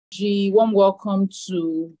G. Warm welcome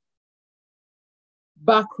to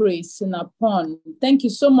Bakre Sinapon. Thank you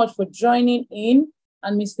so much for joining in.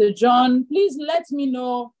 And Mr. John, please let me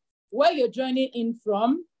know where you're joining in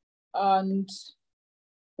from. And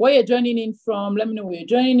where you're joining in from, let me know where you're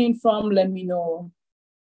joining in from. Let me know.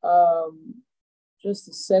 Just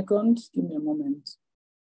a second. Give me a moment.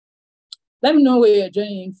 Let me know where you're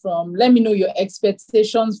joining in from. Let me know your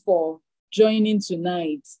expectations for joining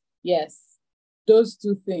tonight. Yes, those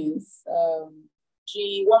two things.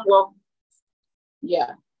 G, one walk.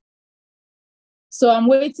 Yeah. So I'm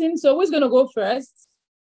waiting. So who's going to go first?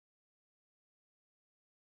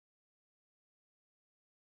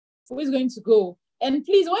 Who is going to go? And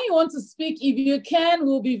please, when you want to speak, if you can,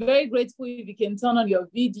 we'll be very grateful if you can turn on your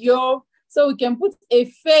video so we can put a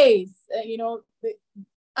face, the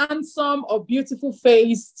handsome or beautiful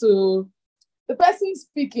face to the person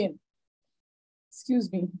speaking. Excuse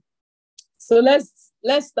me. So let's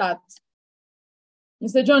start.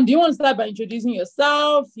 Mr. John, do you want to start by introducing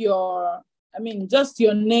yourself, just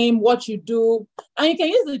your name, what you do, and you can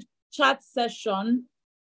use the chat session,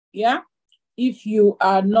 yeah, if you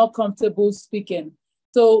are not comfortable speaking.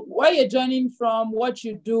 So where you're joining from, what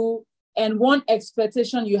you do, and one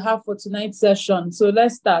expectation you have for tonight's session. So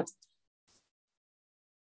let's start.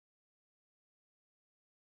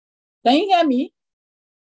 Can you hear me?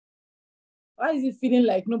 Why is it feeling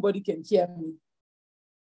like nobody can hear me?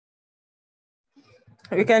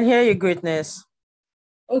 We can hear you, greatness.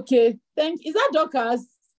 Okay, thank you. Is that Dorcas?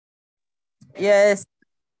 Yes.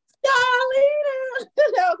 Darling,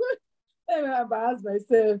 let me embarrass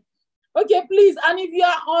myself. Okay, please. And if you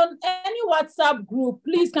are on any WhatsApp group,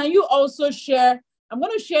 please, can you also share? I'm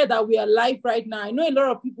going to share that we are live right now. I know a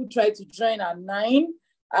lot of people try to join at 9.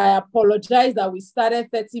 I apologize that we started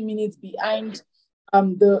 30 minutes behind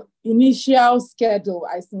the initial schedule.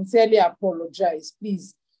 I sincerely apologize.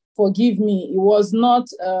 Please forgive me. It was not,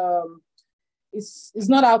 it's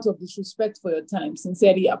not out of disrespect for your time.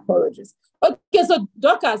 Sincerely apologize. Okay, so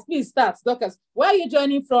Dorcas, please start. Dorcas, where are you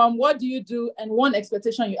joining from? What do you do? And one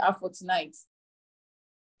expectation you have for tonight.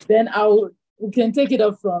 Then we can take it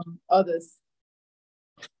up from others.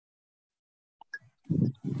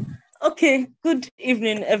 Okay, good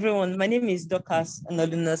evening, everyone. My name is Dorcas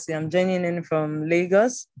Nnamdi. I'm joining in from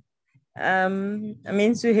Lagos. I'm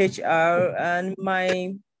into HR, and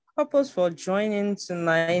my purpose for joining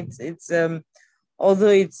tonight, although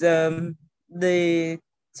it's the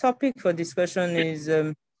topic for discussion is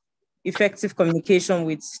effective communication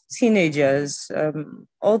with teenagers.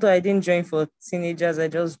 Although I didn't join for teenagers, I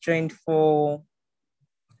just joined for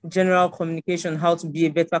general communication, how to be a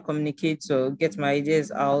better communicator, get my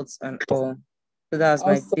ideas out and all. So that's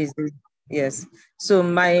my business. Yes. So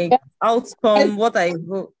my outcome, what I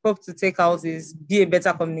hope to take out is be a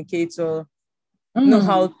better communicator, know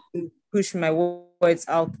how to push my words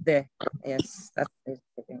out there. Yes, that's it.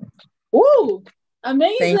 Ooh,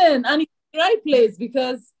 amazing. And it's the right place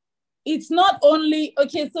because it's not only,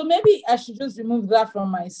 okay, so maybe I should just remove that from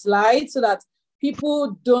my slide so that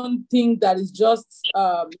people don't think that it's just,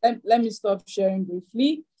 let me stop sharing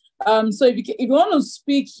briefly. So if you want to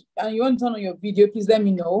speak and you want to turn on your video, please let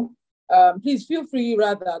me know. Please feel free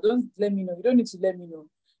rather, don't let me know. You don't need to let me know,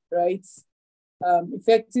 right?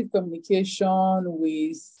 Effective communication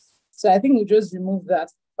with, so I think we'll just remove that.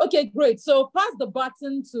 Okay, great. So pass the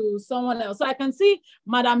button to someone else. So I can see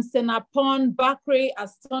Madam Sinapon Bakre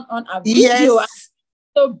has turned on a video. Yes.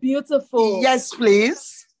 So beautiful. Yes,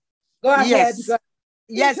 please. Go ahead. Yes, go ahead.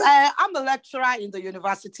 Yes, I'm a lecturer in the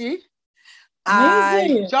university.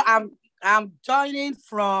 Amazing. I'm joining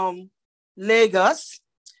from Lagos.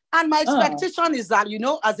 And my expectation is that,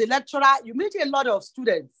 as a lecturer, you meet a lot of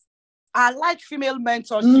students. I like female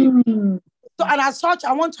mentorship. So, and as such,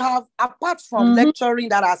 I want to have, apart from lecturing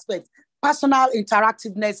that aspect, personal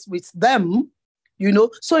interactiveness with them,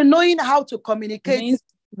 so knowing how to communicate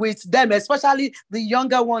with them, especially the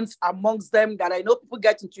younger ones amongst them that I know people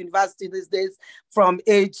get into university these days from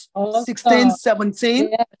age 16,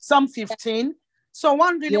 17, some 15. So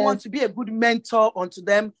one really wants to be a good mentor onto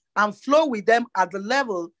them and flow with them at the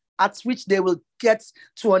level at which they will get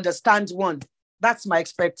to understand one. That's my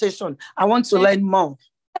expectation. I want to learn more.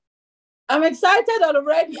 I'm excited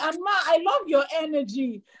already. And Ma, I love your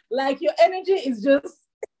energy. Like your energy is just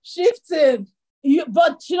shifted.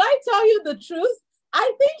 But should I tell you the truth?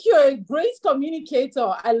 I think you're a great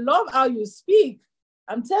communicator. I love how you speak.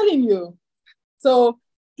 I'm telling you. So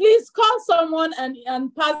please call someone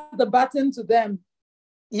and pass the button to them.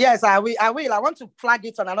 Yes, I will. I want to flag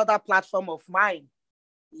it on another platform of mine.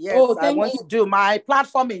 Yes, I want to do my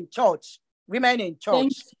platform in church, women in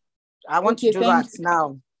church. I want to do that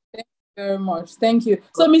now. very much. Thank you.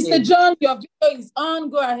 So, Okay. Mr. John, your video is on.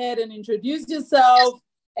 Go ahead and introduce yourself.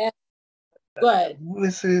 And go ahead.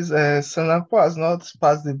 Mrs. Sanapo has not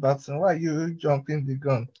passed the baton. Why are you jumping the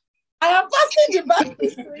gun? I am passing the baton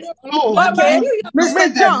to you. No, Okay, you Mr. made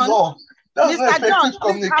them John. law. That's not Mr. John, effective please have the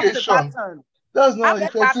communication. baton. That's not Have the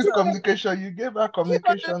effective baton. communication. You gave her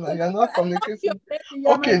communication and you're not communicating. You're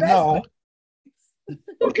my Okay, best now. friend.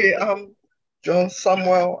 Okay, I'm John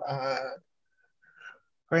Samuel,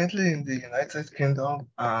 currently in the United Kingdom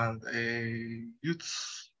and a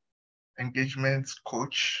youth engagement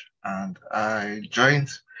coach. And I joined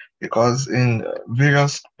because in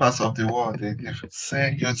various parts of the world, they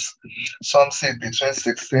say youth, some say between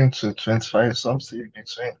 16 to 25, some say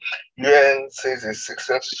between, UN says it's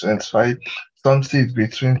 16 to 25, some say it's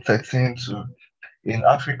between 13 to, in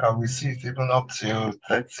Africa, we see it even up to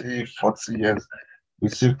 30, 40 years. We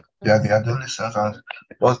see they are the adolescents.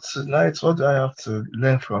 But tonight, what do I have to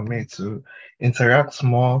learn from me to interact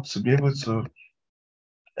more, to be able to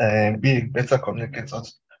be a better communicator,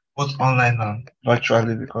 both online and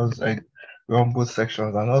virtually, because I run both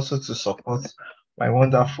sections, and also to support my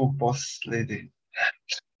wonderful boss lady.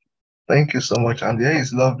 Thank you so much. And the hair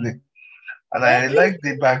is lovely. And I Thank you. like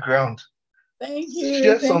the background. Thank you.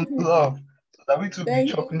 Share some Thank you. love so that we to be Thank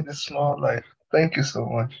you. chopping this small life. Thank you so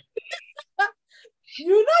much.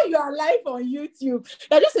 You know you are live on YouTube.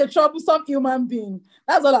 You're just a troublesome human being.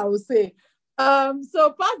 That's all I will say.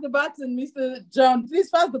 So pass the baton, Mr. John. Please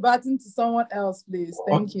pass the baton to someone else, please.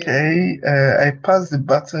 Thank you. Okay, I pass the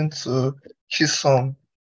baton to Chisom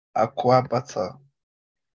Akwabata.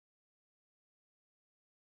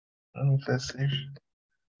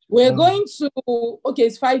 We're going to, okay,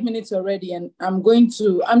 it's 5 minutes already, and I'm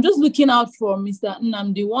just looking out for Mr.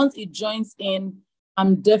 Nnamdi. Once it joins in,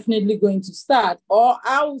 I'm definitely going to start, or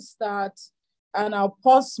I'll start and I'll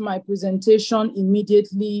pause my presentation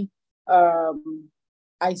immediately. I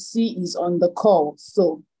see he's on the call.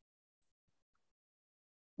 So,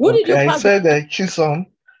 who did you pass? I said Chisom.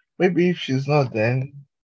 Maybe if she's not, then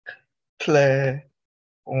Claire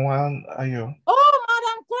One Ayo. Oh,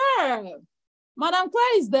 Madam Claire. Madam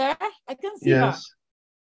Claire is there. I can see her.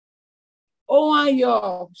 Oh,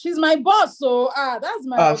 Ayo. She's my boss, so that's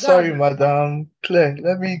my. Sorry, Madam Claire.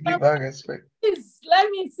 Let me give her respect. Please, let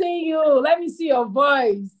me see you. Let me see your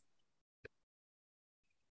voice.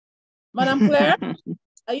 Madam Claire,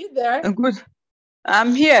 are you there? Good.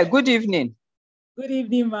 I'm here. Good evening. Good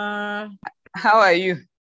evening, ma. How are you?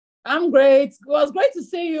 I'm great. It was great to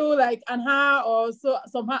see you like an hour or so,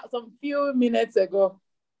 some few minutes ago.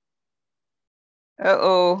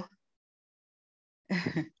 Uh-oh.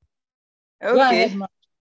 Okay. Go ahead, ma.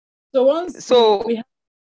 So once we have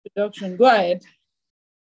introduction, go ahead.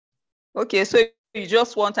 Okay, so you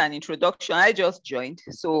just want an introduction. I just joined.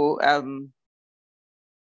 So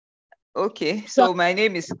okay. So my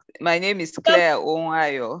name is Claire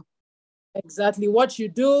Onwayo. Exactly. What you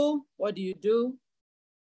do? What do you do?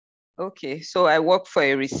 Okay, so I work for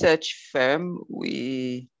a research firm.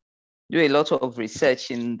 We do a lot of research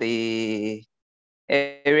in the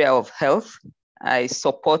area of health. I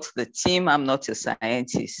support the team. I'm not a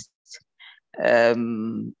scientist.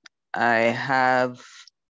 I have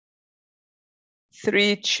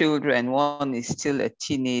 3 children. One is still a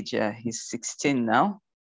teenager. He's 16 now.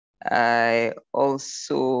 I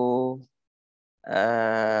also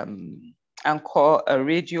anchor a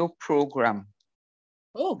radio program.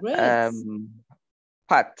 Oh, great.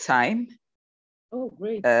 Part-time. Oh,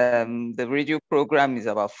 great. The radio program is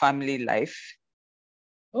about family life.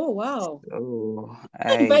 Oh, wow. So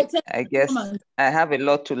I guess I have a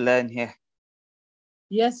lot to learn here.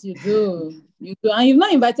 Yes, you do. You do. And you've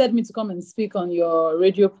not invited me to come and speak on your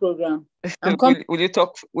radio program. Will you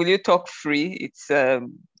talk free? It's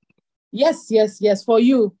Yes, for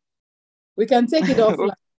you. We can take it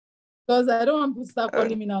offline. Because I don't want to start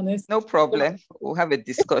calling me now. No problem. We'll have a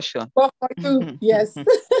discussion. But for you, yes. Okay,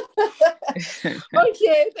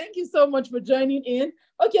 thank you so much for joining in.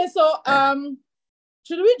 Okay, so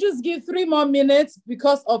should we just give 3 more minutes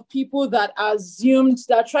because of people that assumed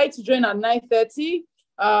that tried to join at 9:30?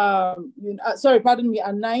 Sorry, pardon me,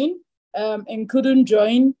 at 9 and couldn't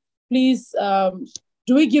join. Please,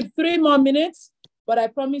 do we give 3 more minutes? But I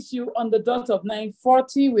promise you on the dot of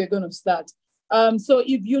 9:40, we're going to start. So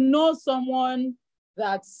if you know someone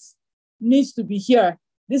that needs to be here,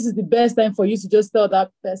 this is the best time for you to just tell that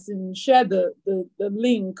person, share the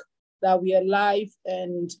link that we are live.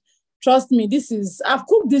 And trust me, I've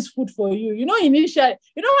cooked this food for you. You know, initially,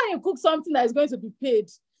 when you cook something that is going to be paid,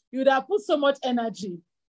 you would have put so much energy.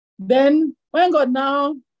 Then when God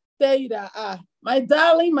now tell you that, my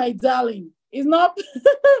darling, it's not,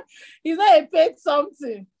 it's not a paid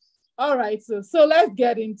something. All right, so let's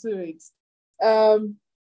get into it.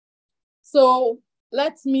 So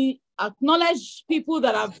let me acknowledge people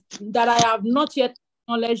that I have not yet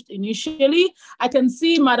acknowledged initially. I can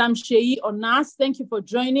see Madam Sheyi Onas. Thank you for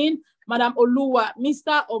joining. Madam Oluwa,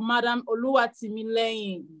 Mr. or Madam Oluwa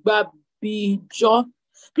Timileyin Babijo.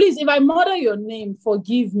 Please, if I murder your name,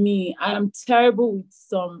 forgive me. I am terrible with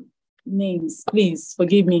some names. Please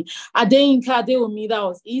forgive me. Adeyinka Adeomi, that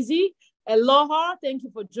was easy. Eloha, thank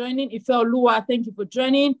you for joining. Ife Oluwa, thank you for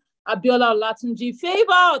joining. Abiola Olatunji,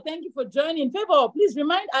 Favor, thank you for joining. Favor, please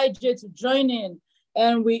remind IJ to join in,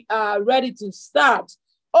 and we are ready to start.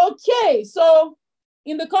 Okay, so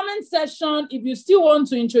in the comment section, if you still want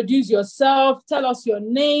to introduce yourself, tell us your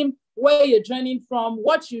name, where you're joining from,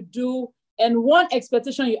 what you do, and one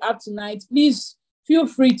expectation you have tonight, please feel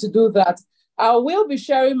free to do that. I will be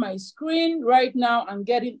sharing my screen right now and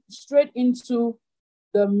getting straight into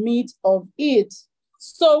the meat of it.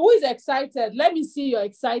 So who is excited? Let me see your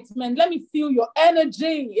excitement. Let me feel your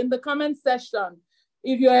energy in the comment section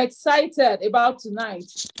if you're excited about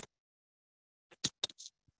tonight.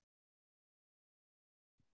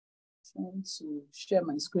 Trying to share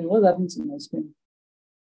my screen. What's happening to my screen?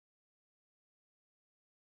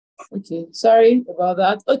 Okay, sorry about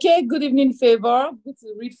that. Okay, good evening, Favor. Good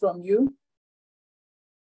to read from you.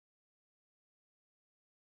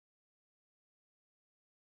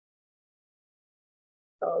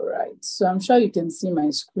 All right, so I'm sure you can see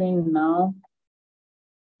my screen now.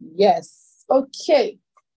 Yes, okay.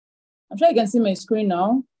 I'm sure you can see my screen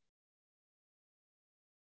now.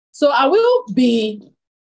 So I will be,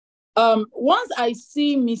 once I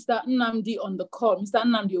see Mr. Nnamdi on the call, Mr.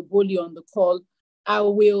 Nnamdi Oboli on the call, I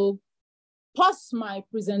will pause my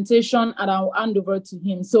presentation and I'll hand over to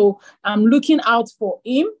him. So I'm looking out for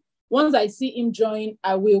him. Once I see him join,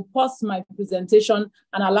 I will pause my presentation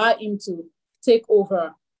and allow him to take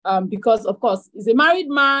over. Because of course, he's a married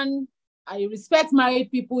man. I respect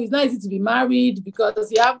married people. It's not easy to be married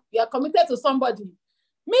because you are committed to somebody.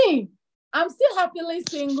 Me, I'm still happily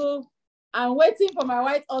single. I'm waiting for my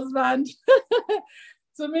white husband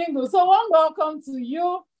to mingle. So one welcome to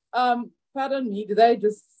you. Pardon me, did I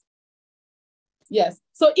just? Yes.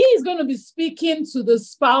 So he is going to be speaking to the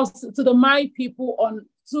spouse, to the married people,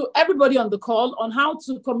 to everybody on the call on how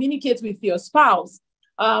to communicate with your spouse.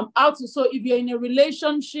 So if you're in a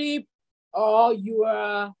relationship or you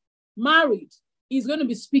are married, he's going to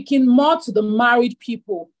be speaking more to the married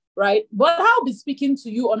people, right? But I'll be speaking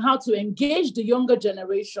to you on how to engage the younger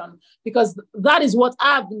generation, because that is what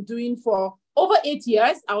I've been doing for over 8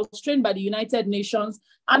 years. I was trained by the United Nations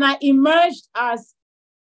and I emerged as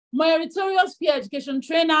meritorious peer education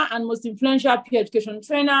trainer and most influential peer education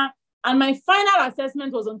trainer. And my final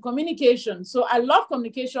assessment was on communication. So I love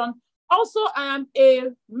communication. Also, I am a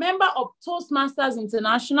member of Toastmasters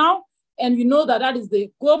International, and you know that is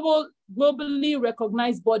the globally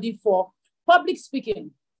recognized body for public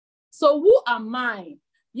speaking. So who am I?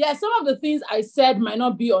 Yeah, some of the things I said might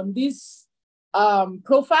not be on this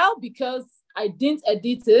profile because I didn't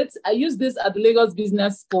edit it. I used this at the Lagos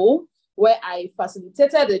Business School where I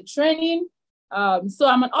facilitated a training. So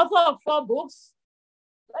I'm an author of 4 books.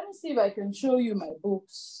 Let me see if I can show you my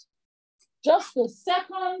books. Just a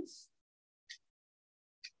second.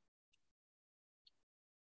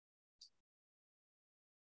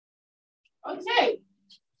 Okay,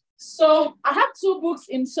 so I have 2 books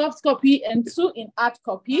in soft copy and 2 in hard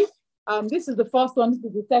copy. This is the first one, this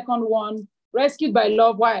is the second one, Rescued by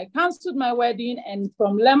Love, Why I Cancelled My Wedding, and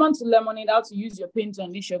From Lemon to Lemonade, How to Use Your Pain to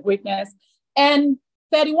Unleash Your Greatness, and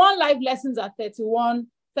 31 Life Lessons at 31,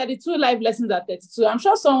 32 Life Lessons at 32. I'm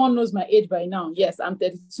sure someone knows my age by now. Yes, I'm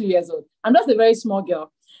 32 years old. I'm just a very small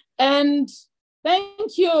girl. And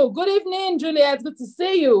thank you. Good evening, Juliet. Good to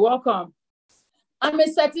see you. Welcome. I'm a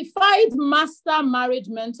certified master marriage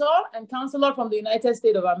mentor and counselor from the United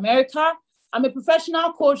States of America. I'm a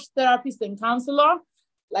professional coach, therapist, and counselor.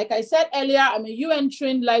 Like I said earlier, I'm a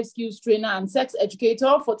UN-trained life skills trainer and sex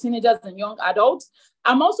educator for teenagers and young adults.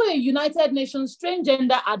 I'm also a United Nations trained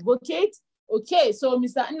gender advocate. Okay, so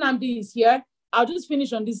Mr. Nnamdi is here. I'll just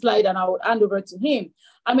finish on this slide and I will hand over to him.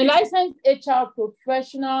 I'm a licensed HR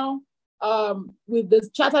professional with the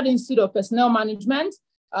Chartered Institute of Personnel Management,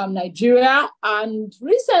 Nigeria. And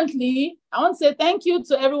recently, I want to say thank you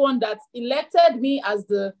to everyone that elected me as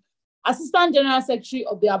the Assistant General Secretary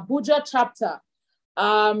of the Abuja chapter.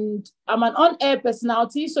 I'm an on-air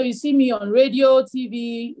personality, so you see me on radio,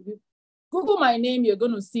 TV. If you Google my name, you're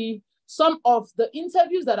going to see some of the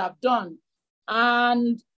interviews that I've done.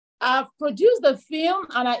 And I've produced the film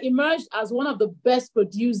and I emerged as one of the best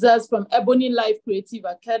producers from Ebony Life Creative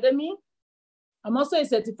Academy. I'm also a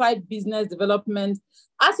certified business development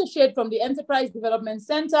associate from the Enterprise Development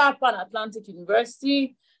Center, Pan Atlantic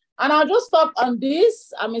University. And I'll just stop on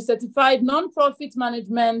this. I'm a certified nonprofit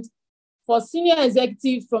management for senior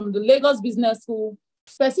executives from the Lagos Business School,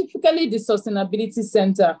 specifically the Sustainability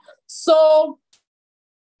Center. So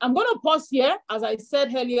I'm going to pause here. As I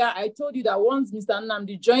said earlier, I told you that once Mr.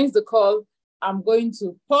 Nnamdi joins the call, I'm going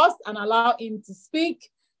to pause and allow him to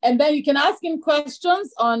speak. And then you can ask him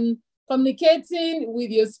questions on communicating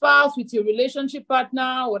with your spouse, with your relationship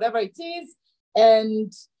partner, whatever it is.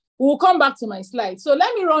 And we'll come back to my slide. So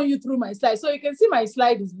let me run you through my slide. So you can see my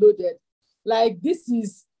slide is loaded. Like this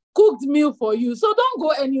is cooked meal for you. So don't go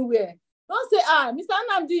anywhere. Don't say, Mr.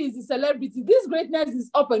 Nnamdi is a celebrity. This greatness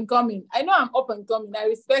is up and coming. I know I'm up and coming. I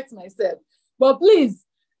respect myself. But please,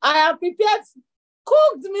 I have prepared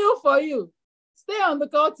cooked meal for you. Stay on the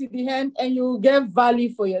call till the end and you will get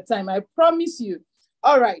value for your time. I promise you.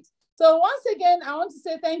 All right. So once again, I want to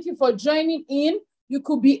say thank you for joining in. You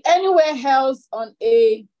could be anywhere else on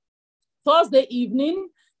a Thursday evening,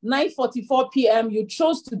 9:44 p.m. You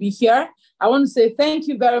chose to be here. I want to say thank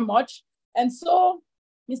you very much. And so,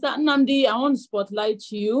 Mr. Nnamdi, I want to spotlight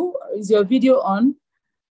you. Is your video on?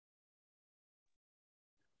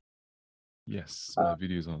 Yes, my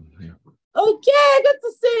video is on. Yeah. Okay, good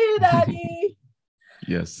to see you, Daddy.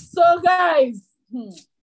 Yes. So, guys,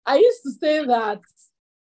 I used to say that.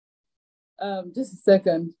 Just a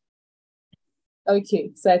second.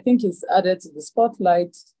 Okay, so I think it's added to the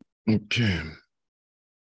spotlight. Okay.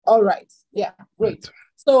 All right. Yeah, great. Right.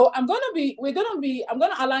 So I'm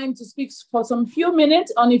gonna allow him to speak for some few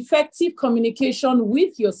minutes on effective communication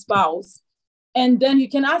with your spouse. And then you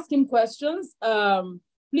can ask him questions.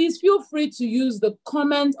 Please feel free to use the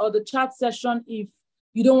comment or the chat session if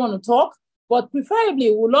you don't want to talk, but preferably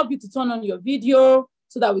we'd love you to turn on your video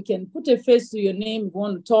so that we can put a face to your name if you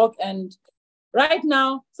want to talk. And right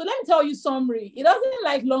now, so let me tell you summary. It doesn't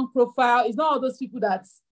like long profile. It's not all those people that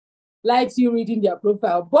likes you reading their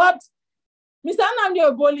profile. But Mr. Nnamdi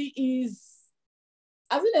Oboli is,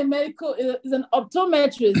 as in a medical, is an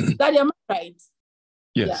optometrist. That am I right?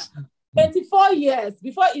 Yes. Yeah. 24 years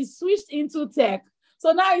before he switched into tech.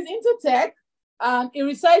 So now he's into tech. He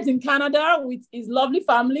resides in Canada with his lovely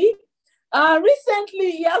family.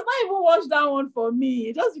 Recently, he has not even watched that one for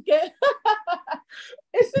me. Just because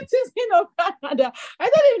a citizen of Canada. I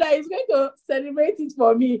told him that he's going to celebrate it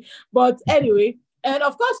for me. But anyway, and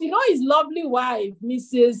of course, you know his lovely wife,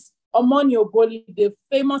 Mrs. Oboli, the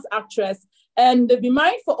famous actress. And they've been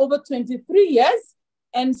married for over 23 years.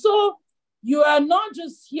 And so you are not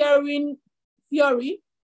just hearing theory,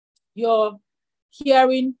 you're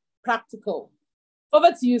hearing practical.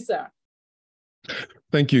 Over to you, sir.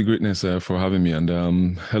 Thank you, Greatness, for having me.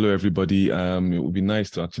 And hello, everybody. It would be nice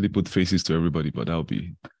to actually put faces to everybody, but that'll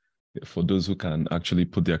be, for those who can actually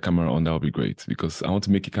put their camera on, that'll be great, because I want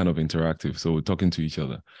to make it kind of interactive. So we're talking to each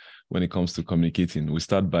other when it comes to communicating. We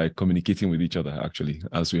start by communicating with each other, actually,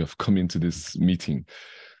 as we have come into this meeting.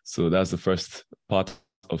 So that's the first part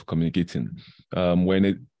of communicating. We're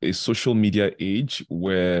in a social media age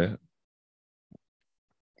where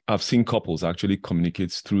I've seen couples actually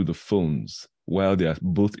communicate through the phones while they are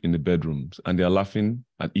both in the bedrooms, and they are laughing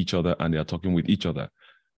at each other and they are talking with each other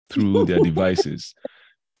through their devices.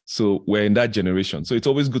 So we're in that generation. So it's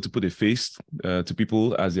always good to put a face to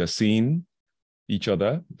people as they're seeing each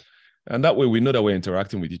other. And that way we know that we're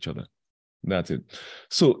interacting with each other. That's it.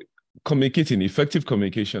 So communicating, effective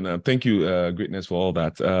communication. Thank you, Greatness, for all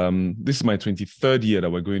that. This is my 23rd year that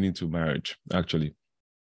we're going into marriage, actually.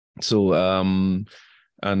 So,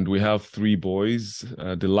 and we have 3 boys,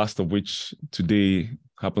 the last of which today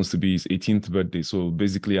happens to be his 18th birthday. So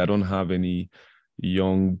basically, I don't have any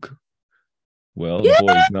young, boys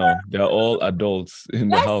now. They're all adults in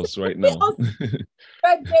the house right now.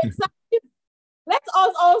 Let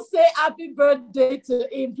us all say happy birthday to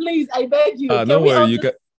him, please. I beg you. Don't worry,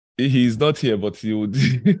 he's not here, but he would.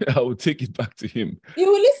 I will take it back to him.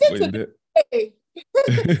 You will listen to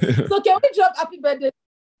the So can we drop happy birthday?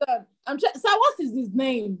 Sir, what's his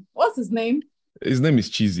name? What's his name? His name is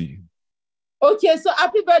Cheesy. Okay, so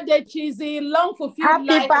happy birthday, Cheesy. Long fulfilled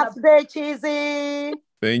life. Happy birthday, Cheesy.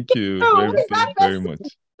 Thank you very much.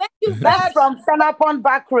 Thank you, That's from Sanapon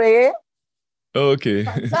Bakre. Okay.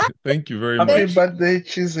 Thank you very much. Happy birthday,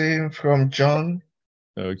 Cheesy, from John.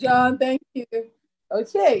 Okay. John, thank you.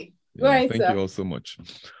 Okay. Right, thank you all so much.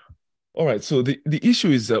 All right. So the issue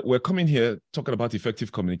is that we're coming here talking about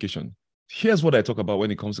effective communication. Here's what I talk about when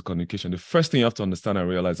it comes to communication. The first thing you have to understand and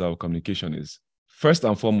realize how communication is, first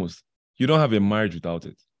and foremost, you don't have a marriage without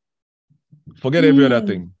it. Forget every other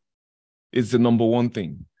thing. It's the number one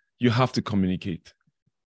thing. You have to communicate.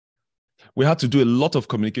 We had to do a lot of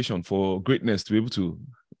communication for greatness to be able to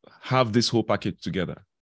have this whole package together.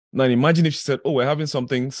 Now imagine if she said, oh, we're having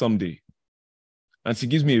something someday, and she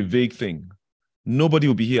gives me a vague thing. Nobody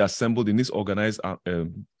will be here assembled in this organized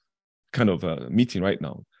kind of meeting right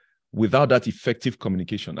now without that effective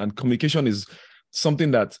communication. And communication is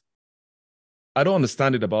something that I don't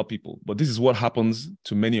understand it about people, but this is what happens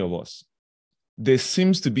to many of us. There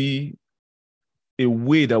seems to be a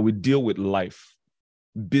way that we deal with life,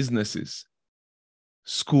 businesses,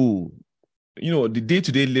 school, the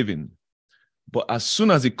day-to-day living. But as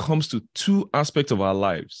soon as it comes to two aspects of our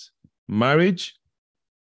lives, marriage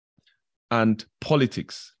and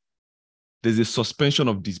politics, there's a suspension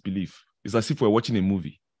of disbelief. It's as if we're watching a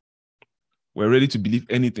movie. We're ready to believe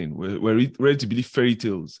anything. We're ready to believe fairy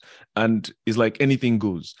tales. And it's like anything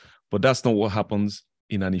goes. But that's not what happens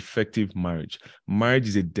in an effective marriage. Marriage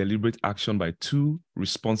is a deliberate action by two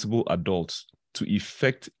responsible adults to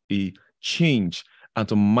effect a change and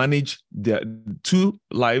to manage their two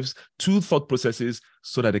lives, two thought processes,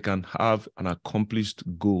 so that they can have an accomplished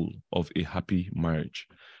goal of a happy marriage.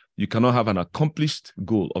 You cannot have an accomplished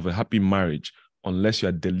goal of a happy marriage unless you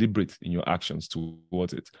are deliberate in your actions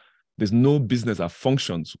towards it. There's no business that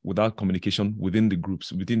functions without communication within the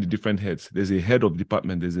groups, within the different heads. There's a head of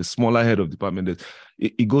department, there's a smaller head of department.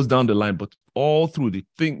 It goes down the line, but all through the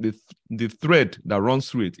thread that runs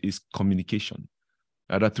through it is communication,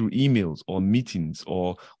 either through emails or meetings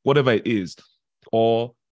or whatever it is,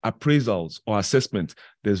 or appraisals or assessment.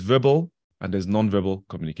 There's verbal and there's non-verbal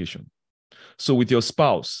communication. So with your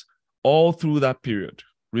spouse, all through that period,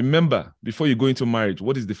 remember, before you go into marriage,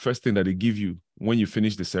 what is the first thing that they give you when you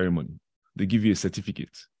finish the ceremony? They give you a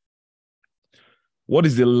certificate. What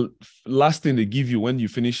is the last thing they give you when you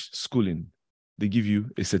finish schooling? They give you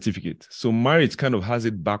a certificate. So marriage kind of has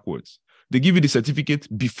it backwards. They give you the certificate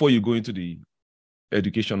before you go into the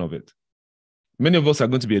education of it. Many of us are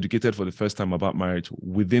going to be educated for the first time about marriage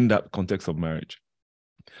within that context of marriage.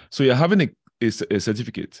 So you're having a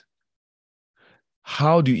certificate.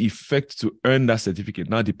 How do you effect to earn that certificate?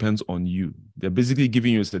 Now depends on you. They're basically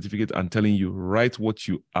giving you a certificate and telling you, write what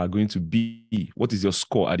you are going to be. What is your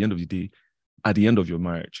score at the end of the day, at the end of your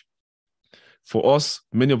marriage? For us,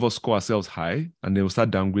 many of us score ourselves high and they will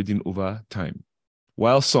start downgrading over time.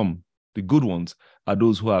 While some, the good ones, are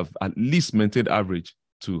those who have at least maintained average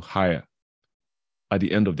to higher at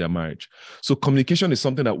the end of their marriage. So communication is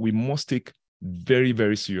something that we must take very,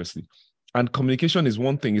 very seriously. And communication is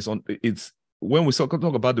one thing. It's when we talk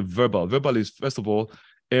about the verbal is, first of all,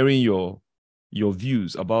 airing your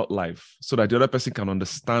views about life so that the other person can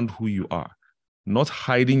understand who you are, not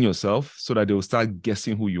hiding yourself so that they will start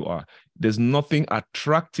guessing who you are. There's nothing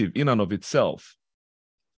attractive in and of itself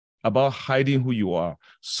about hiding who you are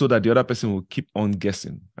so that the other person will keep on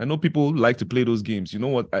guessing. I know people like to play those games. You know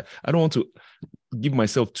what? I don't want to give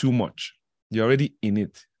myself too much. You're already in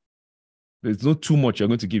it. There's no too much you're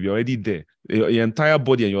going to give. You're already there. Your entire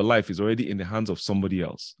body and your life is already in the hands of somebody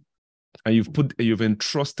else. And you've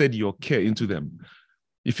entrusted your care into them.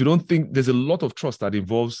 If you don't think, there's a lot of trust that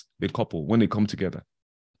involves the couple when they come together.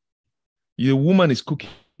 Your woman is cooking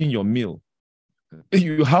your meal.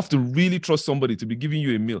 You have to really trust somebody to be giving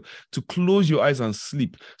you a meal, to close your eyes and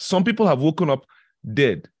sleep. Some people have woken up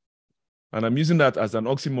dead. And I'm using that as an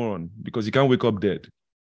oxymoron because you can't wake up dead.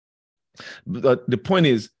 But the point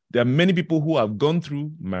is, there are many people who have gone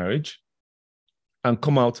through marriage and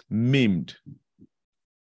come out maimed.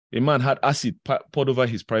 A man had acid poured over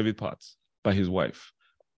his private parts by his wife.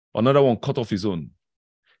 Another one cut off his own.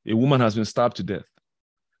 A woman has been stabbed to death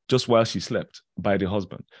just while she slept by the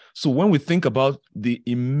husband. So when we think about the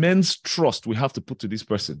immense trust we have to put to this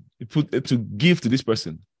person, to give to this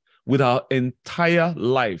person with our entire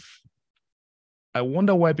life, I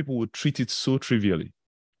wonder why people would treat it so trivially.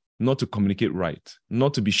 Not to communicate right,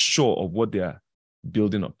 not to be sure of what they are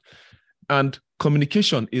building up. And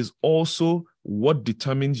communication is also what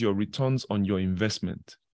determines your returns on your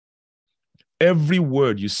investment. Every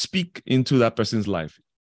word you speak into that person's life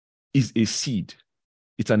is a seed.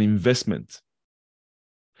 It's an investment.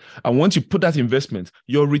 And once you put that investment,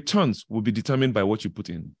 your returns will be determined by what you put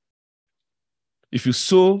in. If you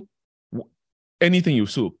sow anything you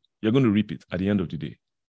sow, you're going to reap it at the end of the day.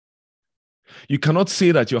 You cannot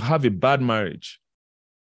say that you have a bad marriage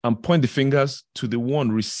and point the fingers to the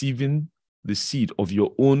one receiving the seed of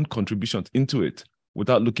your own contributions into it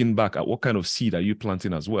without looking back at what kind of seed are you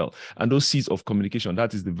planting as well. And those seeds of communication,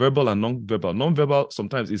 that is the verbal and non-verbal. Non-verbal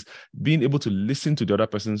sometimes is being able to listen to the other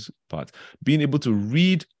person's part, being able to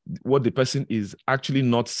read what the person is actually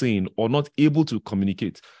not saying or not able to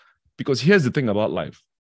communicate. Because here's the thing about life.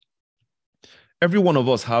 Every one of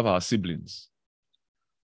us have our siblings.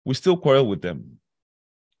 We still quarrel with them.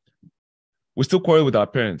 We still quarrel with our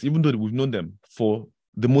parents, even though we've known them for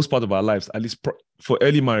the most part of our lives, at least for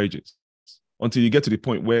early marriages, until you get to the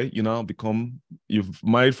point where you've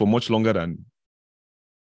married for much longer than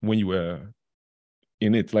when you were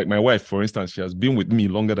in it. Like my wife, for instance, she has been with me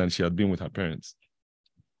longer than she had been with her parents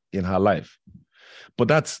in her life. But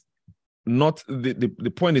that's not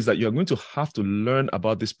the point. Is that you're going to have to learn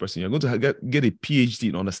about this person. You're going to get a PhD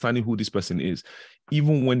in understanding who this person is,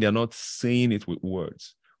 even when they're not saying it with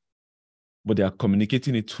words, but they are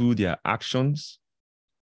communicating it through their actions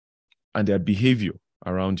and their behavior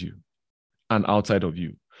around you and outside of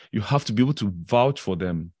you. You have to be able to vouch for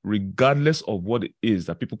them, regardless of what it is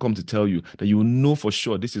that people come to tell you, that you know for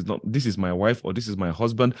sure this is my wife, or this is my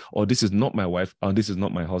husband, or this is not my wife, or this is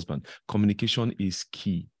not my husband. Communication is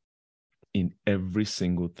key in every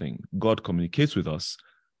single thing. God communicates with us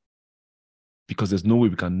because there's no way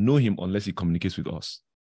we can know him unless he communicates with us.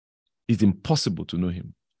 It's impossible to know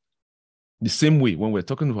him. The same way, when we're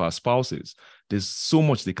talking to our spouses, there's so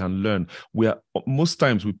much they can learn. Most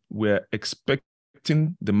times we're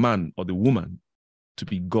expecting the man or the woman to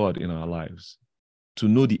be God in our lives, to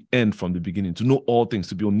know the end from the beginning, to know all things,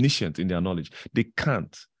 to be omniscient in their knowledge. They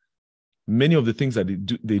can't. Many of the things that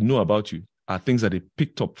they know about you are things that they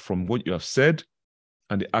picked up from what you have said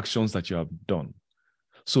and the actions that you have done.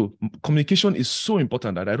 So communication is so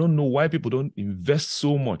important that I don't know why people don't invest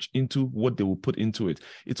so much into what they will put into it.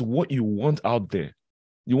 It's what you want out there.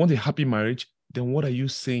 You want a happy marriage, then what are you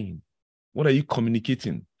saying? What are you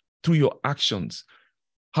communicating through your actions?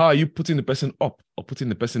 How are you putting the person up or putting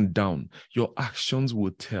the person down? Your actions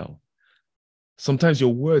will tell. Sometimes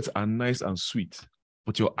your words are nice and sweet,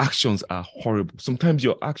 but your actions are horrible. Sometimes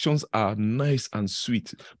your actions are nice and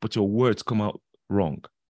sweet, but your words come out wrong.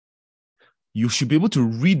 You should be able to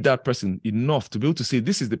read that person enough to be able to say,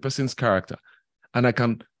 this is the person's character, and I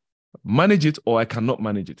can manage it or I cannot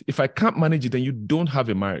manage it. If I can't manage it, then you don't have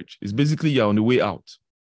a marriage. It's basically you're on the way out.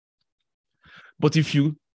 But if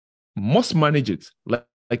you must manage it,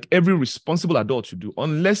 like every responsible adult should do,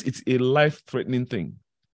 unless it's a life-threatening thing,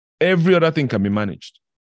 every other thing can be managed.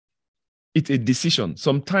 It's a decision.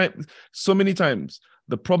 So many times,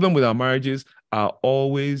 the problem with our marriages are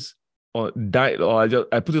always I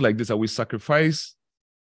put it like this: we sacrifice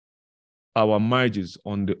our marriages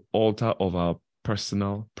on the altar of our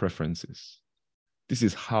personal preferences. This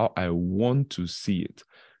is how I want to see it.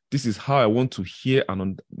 This is how I want to hear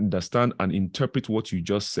and understand and interpret what you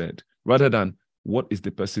just said, rather than what is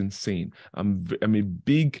the person saying. I'm a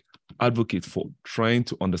big advocate for trying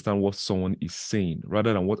to understand what someone is saying,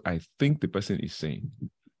 rather than what I think the person is saying.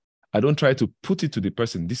 I don't try to put it to the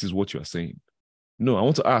person, this is what you are saying. No, I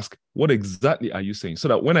want to ask, what exactly are you saying? So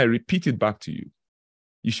that when I repeat it back to you,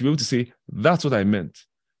 you should be able to say, that's what I meant.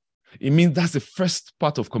 It means that's the first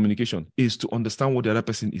part of communication, is to understand what the other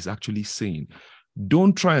person is actually saying.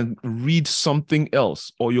 Don't try and read something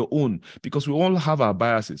else or your own, because we all have our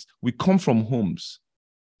biases. We come from homes.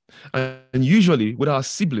 And usually with our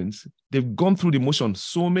siblings, they've gone through the motion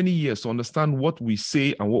so many years to understand what we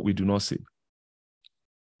say and what we do not say.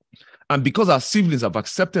 And because our siblings have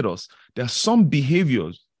accepted us, there are some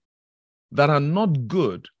behaviors that are not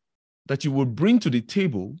good that you will bring to the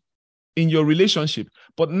table in your relationship.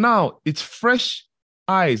 But now it's fresh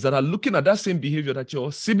eyes that are looking at that same behavior that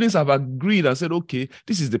your siblings have agreed and said, okay,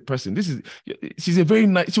 this is the person. She's a very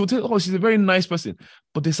nice, she will tell, oh, she's a very nice person.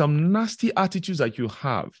 But there's some nasty attitudes that you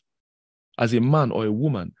have as a man or a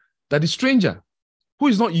woman that the stranger who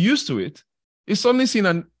is not used to it is suddenly seen,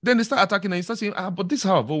 and then they start attacking and you start saying, but this is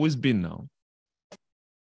how I've always been now.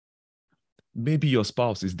 Maybe your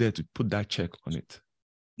spouse is there to put that check on it.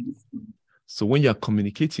 So when you're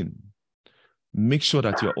communicating, make sure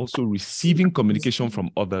that you're also receiving communication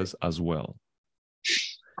from others as well.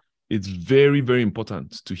 It's very, very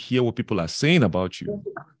important to hear what people are saying about you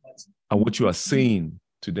and what you are saying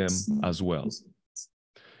to them as well.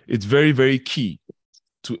 It's very, very key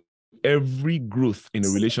to every growth in a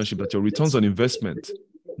relationship that your returns on investment,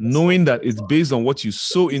 knowing that it's based on what you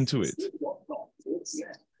sow into it,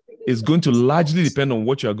 is going to largely depend on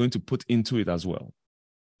what you are going to put into it as well.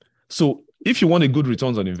 So if you want a good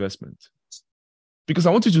returns on investment, because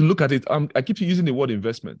I want you to look at it, I keep using the word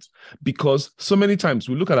investment, because so many times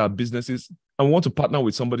we look at our businesses and we want to partner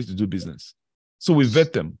with somebody to do business. So we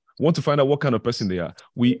vet them. We want to find out what kind of person they are.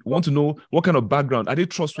 We want to know what kind of background. Are they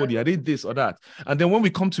trustworthy? Are they this or that? And then when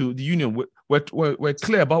we come to the union, we're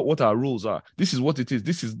clear about what our roles are. This is what it is.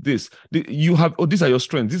 This is this. You have, these are your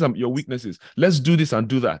strengths. These are your weaknesses. Let's do this and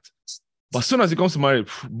do that. But as soon as it comes to marriage,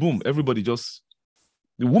 boom, everybody just,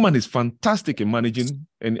 the woman is fantastic in managing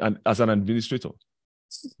and as an administrator.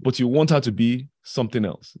 but you want her to be something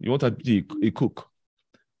else. You want her to be a cook.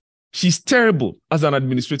 She's terrible as an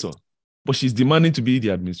administrator, but she's demanding to be the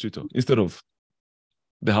administrator instead of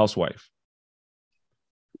the housewife.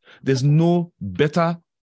 There's no better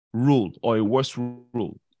role or a worse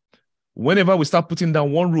role. Whenever we start putting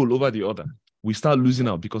down one role over the other, we start losing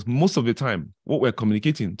out, because most of the time, what we're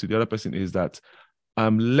communicating to the other person is that I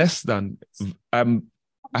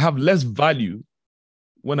have less value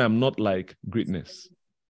when I'm not like greatness.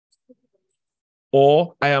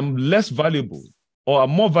 Or I am less valuable, or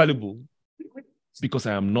I'm more valuable because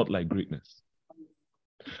I am not like greatness.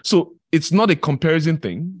 So it's not a comparison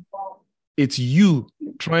thing. It's you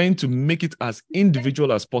trying to make it as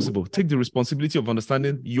individual as possible. Take the responsibility of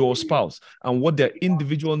understanding your spouse and what their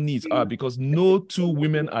individual needs are, because no two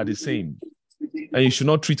women are the same. And you should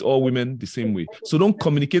not treat all women the same way. So don't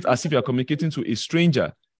communicate as if you're communicating to a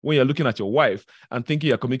stranger when you're looking at your wife and thinking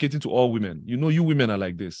you're communicating to all women. You know, you women are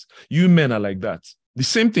like this. You men are like that. The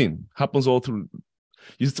same thing happens all through.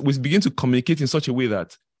 We begin to communicate in such a way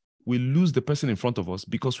that we lose the person in front of us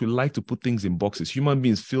because we like to put things in boxes. Human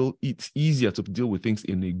beings feel it's easier to deal with things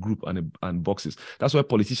in a group and boxes. That's why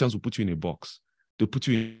politicians will put you in a box. They'll put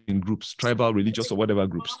you in groups, tribal, religious, or whatever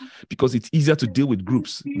groups, because it's easier to deal with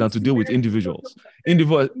groups than to deal with individuals.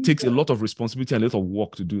 Individual takes a lot of responsibility and a lot of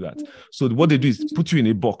work to do that. So what they do is put you in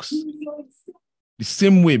a box. The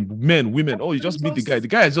same way, men, women, oh, you just meet the guy. The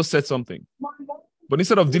guy has just said something. But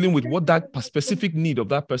instead of dealing with what that specific need of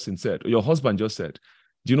that person said, or your husband just said,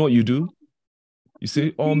 do you know what you do? You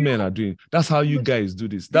say, all men are doing. That's how you guys do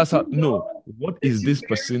this. That's how, no. What is this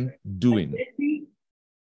person doing?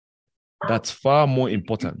 That's far more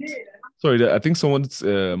important. Sorry, I think someone's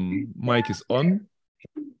mic is on,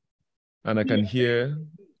 and I can hear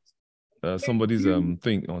somebody's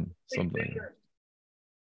thing on something.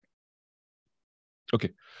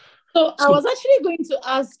 Okay. So I was actually going to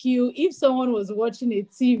ask you if someone was watching a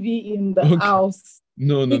TV in the house.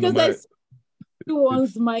 No. Because I see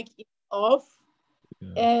everyone's mic is off,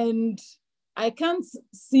 and I can't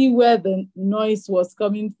see where the noise was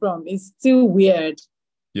coming from. It's still weird.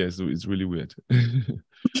 Yes, it's really weird.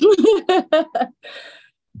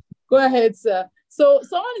 Go ahead, sir. So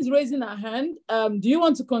someone is raising a hand. Do you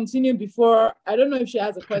want to continue before? I don't know if she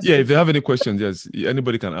has a question. Yeah, if they have any questions, yes,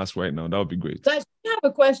 anybody can ask right now. That would be great. Zach, you have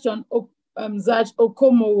a question, Zach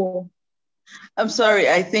Okomowo. I'm sorry,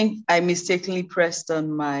 I think I mistakenly pressed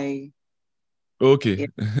on my... Okay.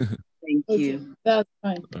 Yeah. Thank you. That's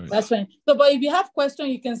fine. Right. That's fine. So, but if you have questions,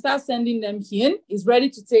 you can start sending them in. He's ready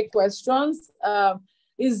to take questions.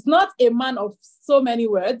 He's not a man of so many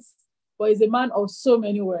words, but he's a man of so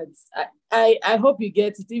many words. I hope you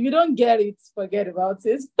get it. If you don't get it, forget about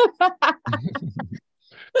it.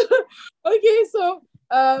 Okay, so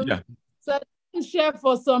so I'll share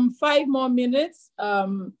for some 5 more minutes.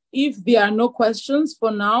 If there are no questions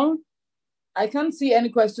for now, I can't see any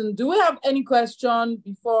question. Do we have any question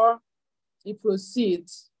before we proceed?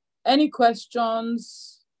 Any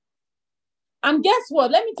questions? And guess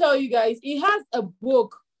what? Let me tell you guys, he has a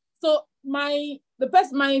book. So my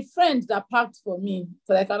friend that packed for me,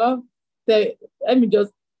 so I cannot say, let me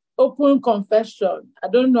just open confession. I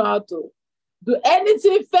don't know how to do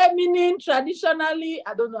anything feminine traditionally.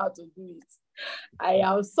 I don't know how to do it. I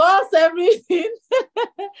outsource everything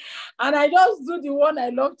and I just do the one I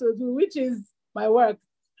love to do, which is my work.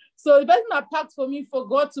 So the person that packed for me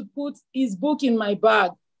forgot to put his book in my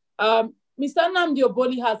bag. Mr. Nnamdi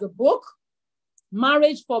Oboli has a book,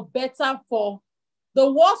 Marriage for Better For.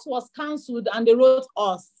 The Worst was cancelled and they wrote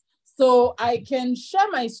us. So I can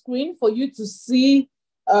share my screen for you to see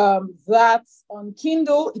that on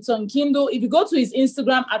Kindle. It's on Kindle. If you go to his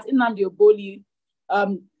Instagram at Nnamdi Oboli,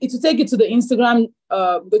 it will take you to the Instagram,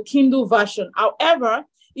 the Kindle version. However,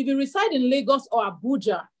 if you reside in Lagos or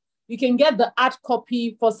Abuja, you can get the hard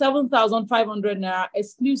copy for 7,500 naira,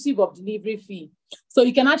 exclusive of delivery fee. So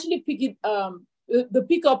you can actually pick it. The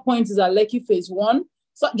pickup point is at Lekki Phase 1.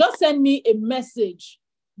 So just send me a message.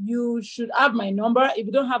 You should have my number. If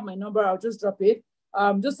you don't have my number, I'll just drop it.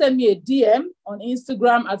 Just send me a DM on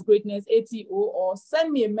Instagram at greatnessato, or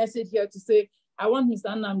send me a message here to say, I want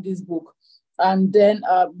Mr. Nnamdi's book. And then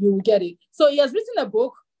you will get it. So he has written a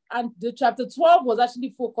book, and the chapter 12 was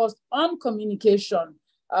actually focused on communication.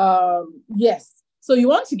 Yes. So you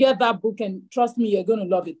want to get that book, and trust me, you're going to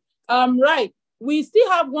love it. Right. We still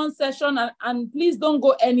have one session, and please don't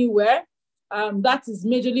go anywhere. That is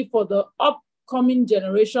majorly for the upcoming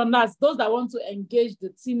generation. That's those that want to engage the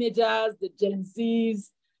teenagers, the Gen Zs,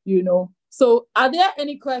 you know. So are there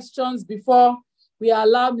any questions before we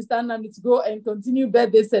allow Mr. Nnamdi to go and continue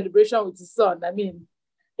birthday celebration with his son? I mean,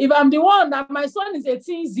 if I'm the one that my son is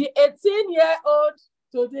 18-year-old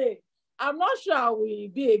today. I'm not sure I will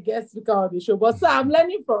be a guest speaker on the show, but sir, I'm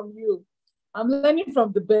learning from you. I'm learning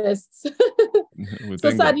from the best. Well, So, thank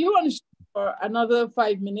sir, God. do you want to share for another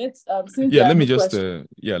 5 minutes? Since Yeah, there are let me no just questions.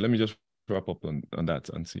 let me just wrap up on that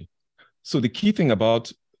and see. So the key thing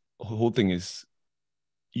about the whole thing is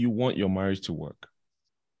you want your marriage to work.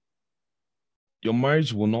 Your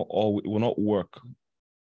marriage will not work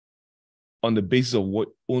on the basis of what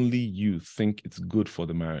only you think it's good for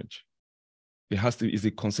the marriage. It's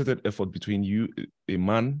a concerted effort between you, a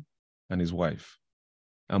man, and his wife.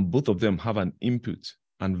 And both of them have an input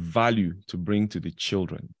and value to bring to the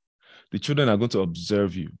children. The children are going to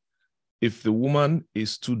observe you. If the woman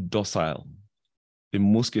is too docile,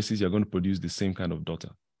 in most cases, you're going to produce the same kind of daughter.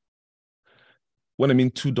 When I mean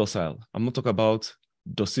too docile, I'm not talking about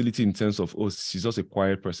docility in terms of, oh, she's just a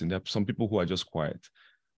quiet person. There are some people who are just quiet.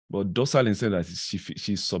 But docile in the sense that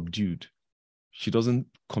she's subdued. She doesn't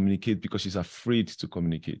communicate because she's afraid to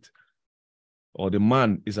communicate. Or the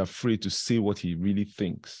man is afraid to say what he really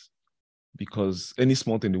thinks because any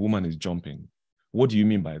small thing, the woman is jumping. What do you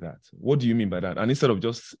mean by that? What do you mean by that? And instead of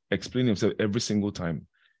just explaining himself every single time,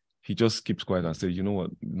 he just keeps quiet and says, you know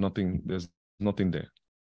what, there's nothing there.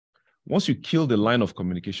 Once you kill the line of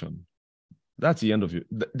communication, that's the end of it.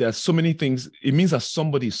 There are so many things. It means that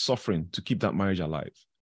somebody is suffering to keep that marriage alive.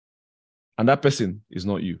 And that person is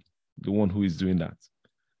not you, the one who is doing that.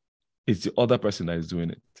 It's the other person that is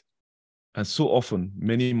doing it. And so often,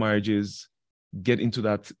 many marriages get into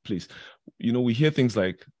that place. You know, we hear things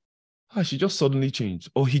like, she just suddenly changed,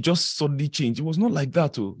 or he just suddenly changed. It was not like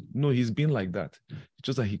that. Oh, no, he's been like that. It's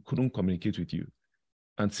just that he couldn't communicate with you.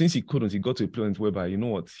 And since he couldn't, he got to a point whereby, you know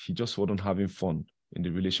what, he just wasn't having fun in the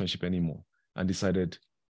relationship anymore and decided,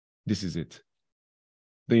 this is it.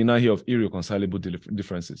 Then you now hear of irreconcilable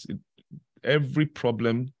differences. Every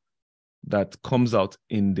problem that comes out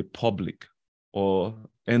in the public or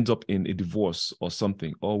ends up in a divorce or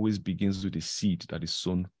something always begins with a seed that is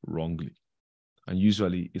sown wrongly. And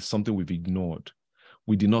usually it's something we've ignored.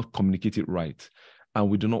 We did not communicate it right. And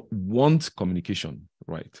we do not want communication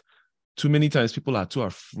right. Too many times people are too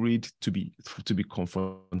afraid to be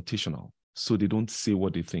confrontational. So they don't say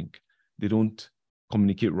what they think. They don't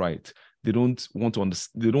communicate right. They don't want to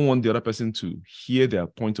understand. They don't want the other person to hear their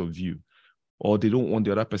point of view, or they don't want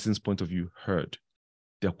the other person's point of view heard.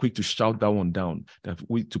 They're quick to shout that one down. They're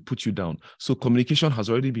quick to put you down. So communication has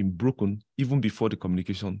already been broken even before the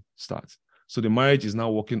communication starts. So the marriage is now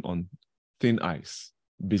walking on thin ice,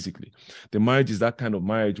 basically. The marriage is that kind of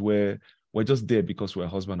marriage where we're just there because we're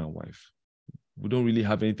husband and wife. We don't really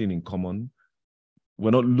have anything in common.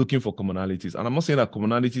 We're not looking for commonalities. And I'm not saying that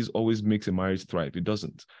commonalities always makes a marriage thrive. It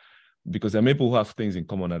doesn't. Because there are people who have things in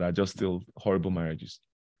common that are just still horrible marriages.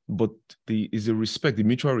 But is a respect, the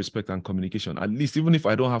mutual respect and communication. At least, even if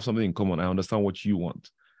I don't have something in common, I understand what you want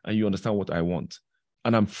and you understand what I want.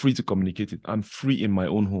 And I'm free to communicate it. I'm free in my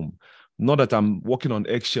own home. Not that I'm walking on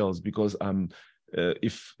eggshells because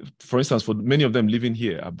if, for instance, for many of them living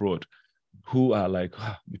here abroad, who are like,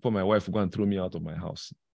 before my wife will go and throw me out of my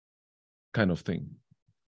house, kind of thing.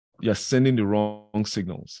 You're sending the wrong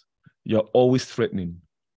signals. You're always threatening.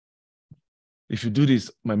 If you do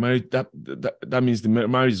this, my marriage, that means the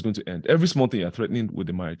marriage is going to end. Every small thing you're threatening with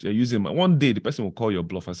the marriage, you're using, one day the person will call your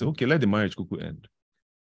bluff and say, okay, let the marriage end.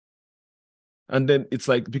 And then it's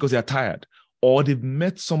like, because they're tired, or they've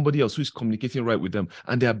met somebody else who is communicating right with them,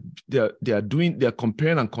 and they're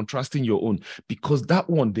comparing and contrasting your own, because that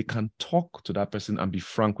one, they can talk to that person and be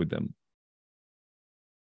frank with them.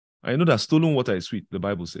 I know that stolen water is sweet, the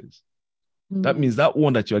Bible says. That means that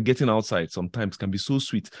one that you're getting outside sometimes can be so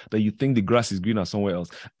sweet that you think the grass is greener somewhere else.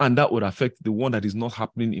 And that would affect the one that is not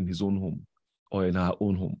happening in his own home or in her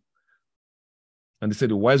own home. And they say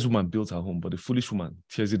the wise woman builds her home, but the foolish woman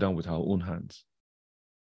tears it down with her own hands.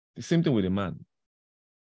 The same thing with a man.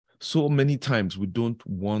 So many times we don't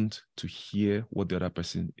want to hear what the other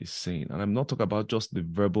person is saying. And I'm not talking about just the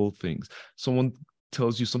verbal things. Someone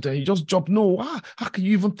tells you something and you just jump. No, how can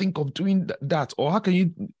you even think of doing that? Or how can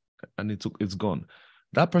you... And it's gone.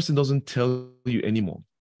 That person doesn't tell you anymore.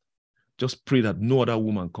 Just pray that no other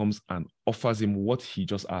woman comes and offers him what he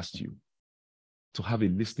just asked you, to have a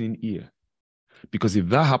listening ear. Because if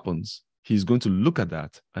that happens, he's going to look at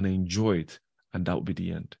that and enjoy it, and that will be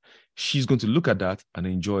the end. She's going to look at that and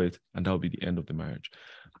enjoy it, and that will be the end of the marriage.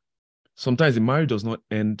 Sometimes the marriage does not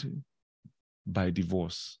end by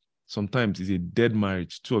divorce. Sometimes it's a dead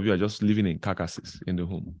marriage. Two of you are just living in carcasses in the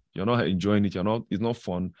home. You're not enjoying it. It's not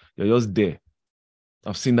fun. You're just there.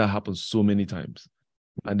 I've seen that happen so many times.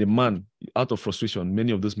 And the man, out of frustration,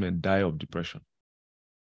 many of those men die of depression.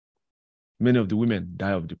 Many of the women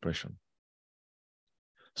die of depression.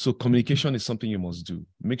 So communication is something you must do.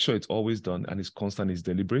 Make sure it's always done and it's constant, it's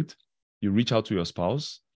deliberate. You reach out to your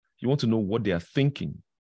spouse. You want to know what they are thinking,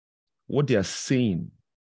 what they are saying.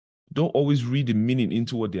 Don't always read the meaning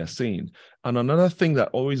into what they are saying. And another thing that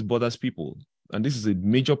always bothers people, and this is a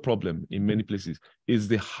major problem in many places, is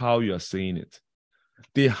the how you are saying it.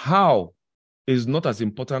 The how is not as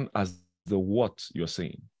important as the what you're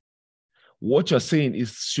saying. What you're saying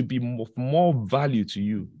should be more value to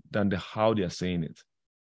you than the how they are saying it.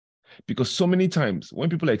 Because so many times when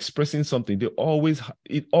people are expressing something, it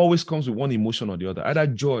always comes with one emotion or the other, either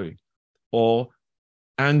joy or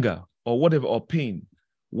anger or whatever, or pain.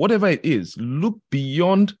 Whatever it is, look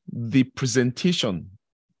beyond the presentation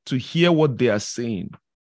to hear what they are saying.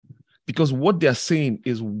 Because what they are saying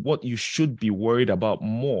is what you should be worried about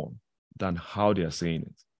more than how they are saying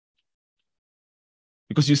it.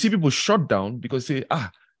 Because you see people shut down because they say,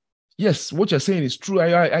 yes, what you're saying is true.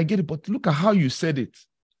 I get it, but look at how you said it.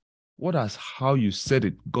 What has how you said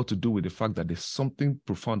it got to do with the fact that there's something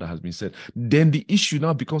profound that has been said? Then the issue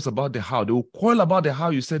now becomes about the how. They will quarrel about the how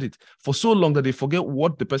you said it for so long that they forget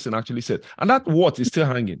what the person actually said. And that what is still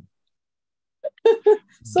hanging.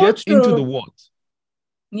 So Get true. into the what.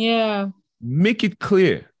 Yeah. Make it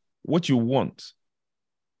clear what you want.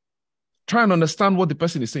 Try and understand what the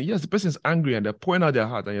person is saying. Yes, the person is angry and they're pouring out their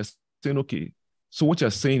heart and you're saying, okay, so what you're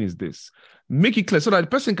saying is this. Make it clear so that the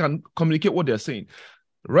person can communicate what they're saying.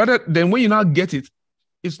 Rather than when you now get it,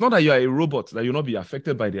 it's not that you are a robot, that you'll not be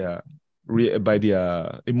affected by their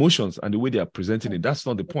emotions and the way they are presenting it. That's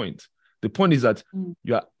not the point. The point is that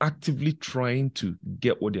you are actively trying to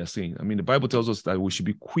get what they are saying. I mean, the Bible tells us that we should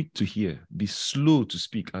be quick to hear, be slow to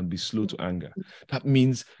speak, and be slow to anger. That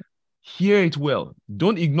means hear it well.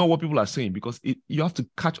 Don't ignore what people are saying, because you have to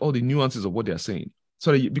catch all the nuances of what they are saying.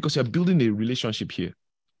 Because you're building a relationship here,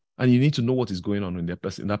 and you need to know what is going on in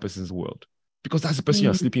that person's world. Because that's the person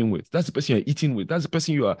you're sleeping with. That's the person you're eating with. That's the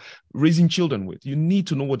person you are raising children with. You need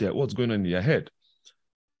to know what's going on in their head.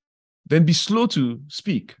 Then be slow to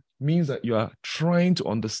speak means that you are trying to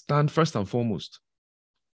understand first and foremost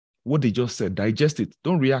what they just said. Digest it.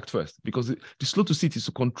 Don't react first, because the slow to sit is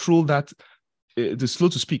to control that. The slow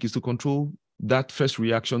to speak is to control that first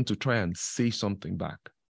reaction to try and say something back,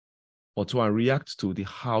 or to react to the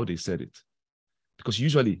how they said it. Because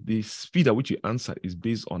usually the speed at which you answer is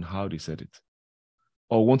based on how they said it,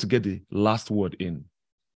 or want to get the last word in.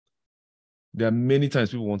 There are many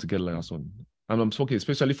times people want to get the last one. And I'm talking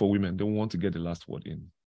especially for women, they want to get the last word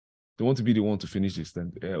in. They want to be the one to finish this.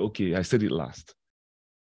 Then, okay, I said it last.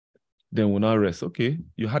 Then we'll now rest. Okay,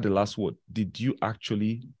 you had the last word. Did you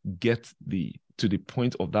actually get to the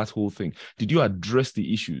point of that whole thing? Did you address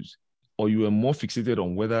the issues? Or you were more fixated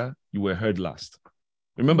on whether you were heard last?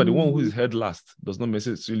 Remember, the one who is heard last does not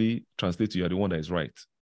necessarily translate to you are the one that is right.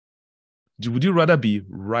 Would you rather be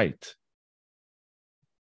right,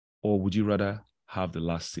 or would you rather have the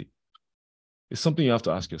last say? It's something you have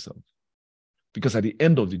to ask yourself. Because at the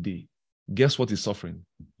end of the day, guess what is suffering?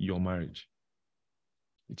 Your marriage.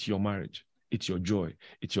 It's your marriage. It's your joy.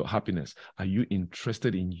 It's your happiness. Are you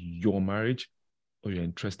interested in your marriage, or you're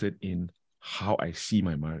interested in how I see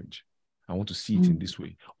my marriage? I want to see it in this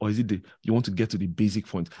way. Or is it you want to get to the basic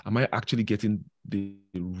point? Am I actually getting the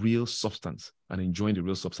real substance and enjoying the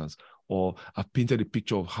real substance? Or I've painted a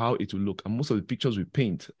picture of how it will look. And most of the pictures we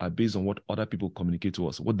paint are based on what other people communicate to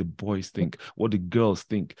us, what the boys think, what the girls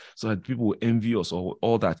think, so that people will envy us or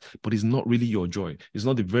all that. But it's not really your joy. It's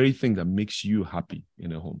not the very thing that makes you happy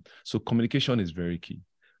in a home. So communication is very key.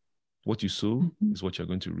 What you sow is what you're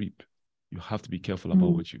going to reap. You have to be careful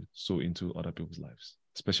about what you sow into other people's lives,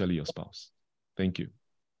 especially your spouse. Thank you.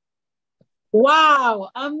 Wow,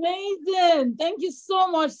 amazing. Thank you so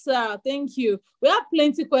much, sir. Thank you. We have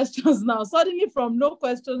plenty questions now, suddenly from no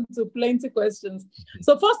questions to plenty questions.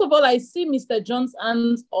 So first of all, I see Mr. John's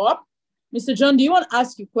hands up. Mr. John, do you want to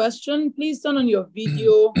ask your question? Please turn on your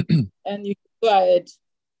video and you can go ahead.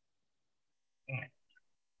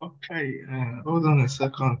 Okay, hold on a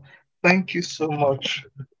second. Thank you so much,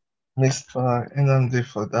 Mr. Nnamdi,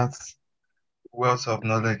 for that wealth of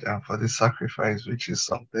knowledge and for the sacrifice, which is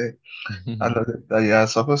something that you are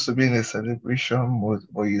supposed to be in a celebration mode,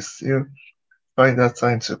 but you still find that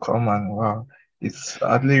time to come, and wow, it's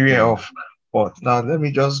hardly rare of. But now let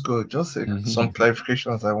me just go, some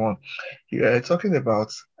clarifications I want. You are talking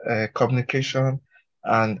about communication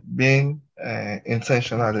and being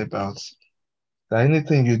intentional about that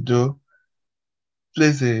anything you do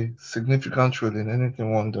plays a significant role in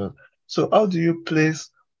anything one does. So how do you place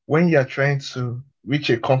when you're trying to reach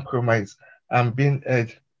a compromise and being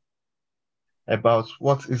heard about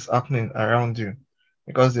what is happening around you?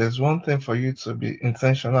 Because there's one thing for you to be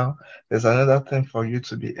intentional, there's another thing for you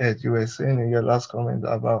to be heard. You were saying in your last comment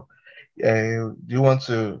about, do you want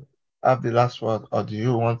to have the last word or do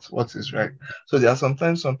you want what is right? So there are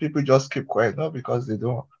sometimes some people just keep quiet, not because they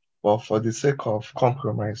don't, but for the sake of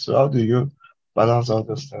compromise. So how do you balance all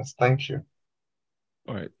those things? Thank you.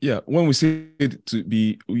 All right. Yeah. When we say it to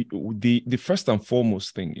be, the first and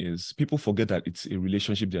foremost thing is people forget that it's a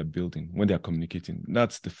relationship they're building when they're communicating.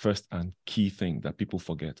 That's the first and key thing that people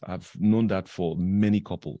forget. I've known that for many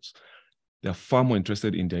couples. They're far more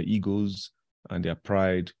interested in their egos and their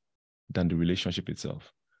pride than the relationship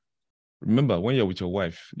itself. Remember, when you're with your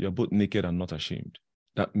wife, you're both naked and not ashamed.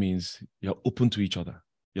 That means you're open to each other.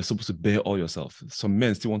 You're supposed to bear all yourself. Some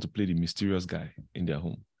men still want to play the mysterious guy in their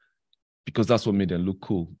home, because that's what made them look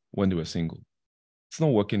cool when they were single. It's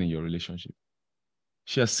not working in your relationship.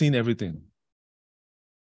 She has seen everything.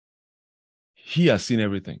 He has seen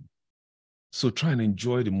everything. So try and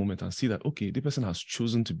enjoy the moment and see that, okay, the person has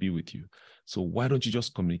chosen to be with you. So why don't you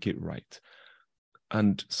just communicate right?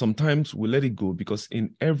 And sometimes we let it go because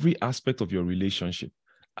in every aspect of your relationship,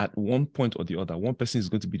 at one point or the other, one person is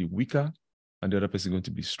going to be the weaker and the other person is going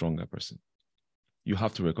to be the stronger person. You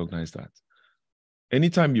have to recognize that.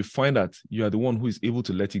 Anytime you find that you are the one who is able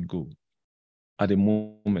to let it go at a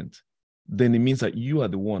moment, then it means that you are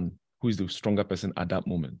the one who is the stronger person at that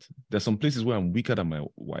moment. There's some places where I'm weaker than my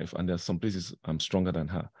wife, and there's some places I'm stronger than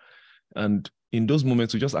her. And in those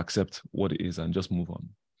moments, we just accept what it is and just move on.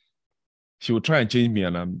 She will try and change me,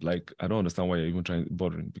 and I'm like, I don't understand why you're even trying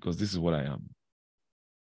bothering, because this is what I am.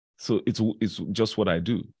 So it's just what I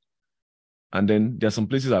do. And then there's some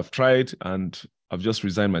places I've tried and I've just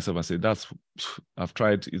resigned myself and said, I've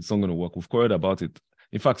tried, it's not going to work. We've quarreled about it.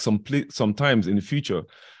 In fact, sometime in the future,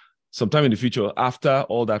 after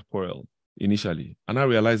all that quarrel initially, and I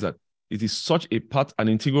realized that it is such an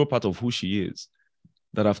integral part of who she is,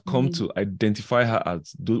 that I've come to identify her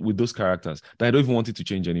as with those characters, that I don't even want it to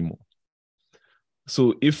change anymore.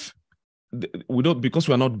 So if we don't, because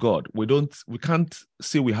we are not God, we can't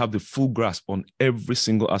say we have the full grasp on every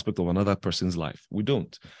single aspect of another person's life. We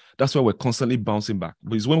don't. That's why we're constantly bouncing back.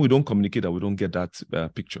 But it's when we don't communicate that we don't get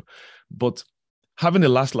that picture. But having a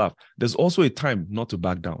last laugh, there's also a time not to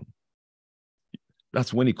back down.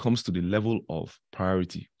 That's when it comes to the level of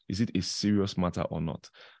priority. Is it a serious matter or not?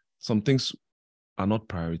 Some things are not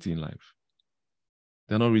priority in life.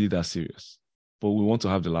 They're not really that serious. But we want to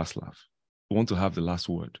have the last laugh. We want to have the last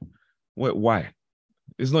word. Why?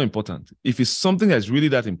 It's not important. If it's something that's really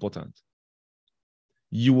that important,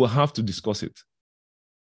 you will have to discuss it.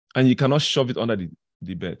 And you cannot shove it under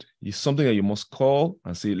the bed. It's something that you must call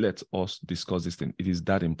and say, let us discuss this thing. It is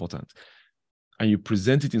that important. And you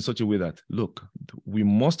present it in such a way that, look, we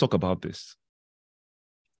must talk about this.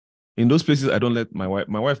 In those places, I don't let my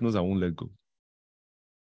wife knows I won't let go.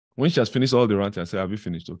 When she has finished all the ranting, I say, have you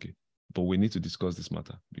finished? Okay. But we need to discuss this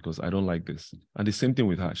matter because I don't like this. And the same thing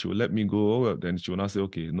with her. She will let me go. Oh, well, then she will now say,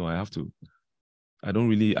 okay, no, I don't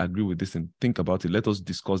really agree with this and think about it. Let us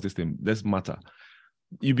discuss this thing. Let's matter.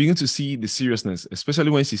 You begin to see the seriousness,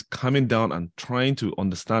 especially when she's coming down and trying to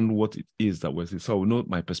understand what it is that we're saying. So I will know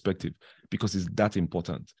my perspective because it's that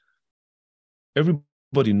important.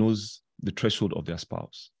 Everybody knows the threshold of their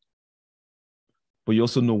spouse, but you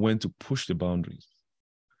also know when to push the boundaries.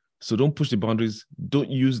 So don't push the boundaries.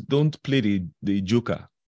 Don't play the joker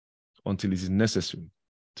until it is necessary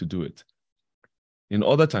to do it. In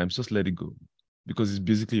other times, just let it go because it's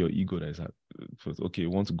basically your ego that is okay, you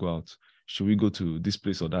want to go out. Should we go to this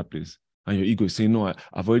place or that place? And your ego is saying, no,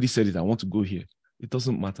 I've already said it. I want to go here. It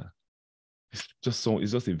doesn't matter. It's just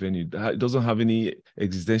a venue. It doesn't have any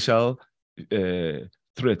existential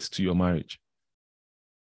threat to your marriage.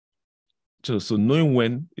 So knowing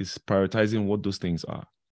when is prioritizing what those things are.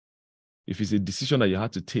 If it's a decision that you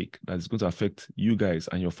had to take that is going to affect you guys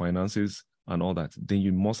and your finances and all that, then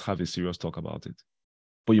you must have a serious talk about it.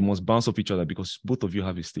 But you must bounce off each other because both of you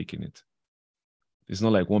have a stake in it. It's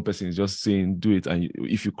not like one person is just saying, do it, and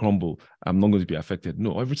if you crumble, I'm not going to be affected.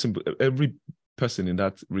 No, every person in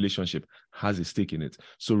that relationship has a stake in it.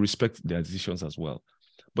 So respect their decisions as well.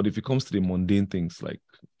 But if it comes to the mundane things like,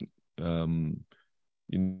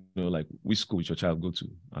 like which school will your child go to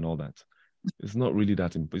and all that, it's not really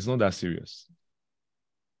that important. It's not that serious.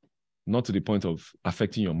 Not to the point of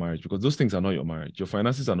affecting your marriage, because those things are not your marriage. Your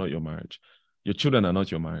finances are not your marriage. Your children are not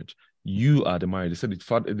your marriage. You are the marriage. They said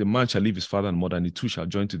the man shall leave his father and mother, and the two shall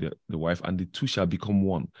join to the wife, and the two shall become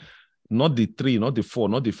one. Not the three, not the four,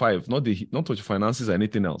 not the five, not what your finances or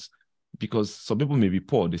anything else. Because some people may be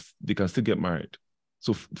poor, they can still get married.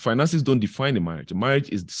 So finances don't define the marriage. The marriage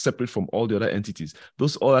is separate from all the other entities.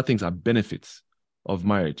 Those other things are benefits of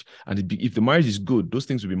marriage. And if the marriage is good, those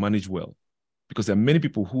things will be managed well. Because there are many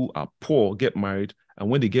people who are poor, get married, and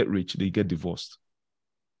when they get rich, they get divorced.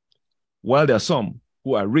 While there are some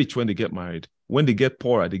who are rich when they get married, when they get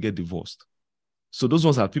poorer, they get divorced. So those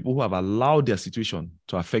ones are people who have allowed their situation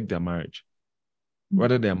to affect their marriage,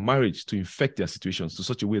 rather than their marriage to infect their situations to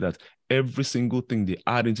such a way that every single thing they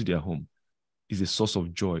add into their home is a source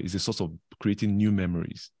of joy, is a source of creating new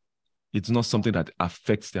memories. It's not something that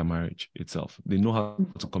affects their marriage itself. They know how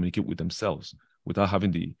to communicate with themselves without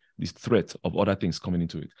having this threat of other things coming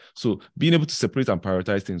into it. So being able to separate and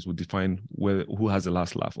prioritize things will define who has the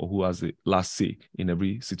last laugh or who has the last say in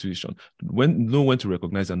every situation. Know when to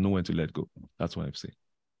recognize and know when to let go. That's what I'm saying.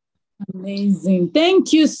 Amazing.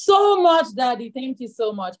 Thank you so much, Daddy. Thank you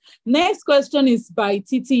so much. Next question is by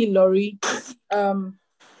Titi Lori.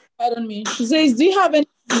 Pardon me. She says, do you have any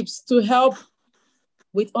tips to help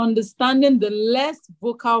with understanding the less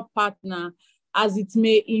vocal partner as it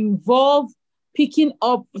may involve picking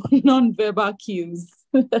up non-verbal cues?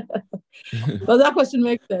 Does that question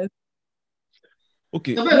make sense?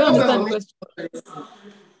 Okay. Do you understand the question?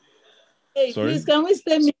 Hey, sorry? Please, can we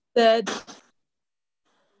stay muted?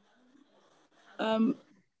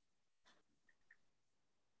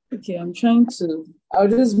 Okay, I'll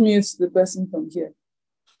just mute the person from here.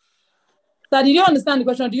 So did you understand the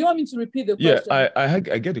question? Do you want me to repeat the question? Yeah, I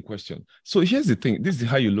get the question. So here's the thing. This is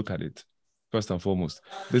how you look at it, first and foremost.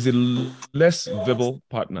 There's a less verbal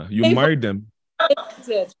partner. You marry them. I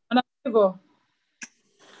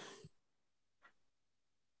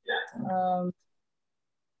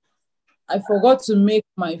forgot to make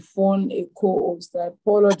my phone a co-host. I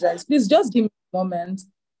apologize. Please just give me a moment.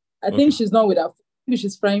 I think she's not with her phone. Maybe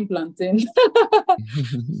she's frying plantain.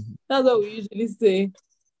 That's what we usually say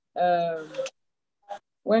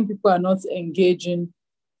when people are not engaging.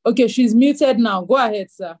 Okay, she's muted now. Go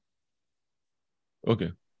ahead, sir.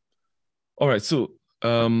 Okay. All right. So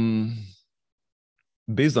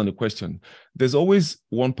based on the question, there's always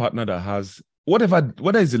one partner that has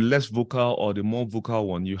whether it's the less vocal or the more vocal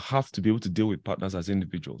one, you have to be able to deal with partners as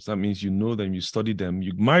individuals. That means you know them, you study them,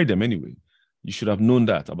 you marry them anyway. You should have known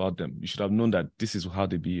that about them. You should have known that this is how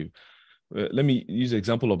they behave. Let me use the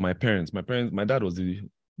example of my parents. My dad was the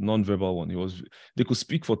non-verbal one. They could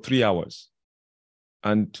speak for 3 hours.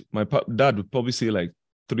 And my dad would probably say like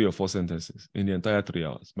 3 or 4 sentences in the entire 3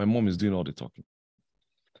 hours. My mom is doing all the talking.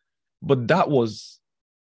 But that was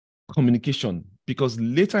communication, because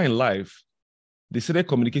later in life, they started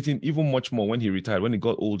communicating even much more when he retired, when he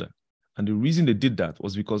got older. And the reason they did that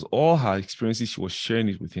was because all her experiences, she was sharing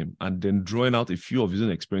it with him and then drawing out a few of his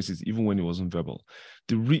own experiences, even when he wasn't verbal.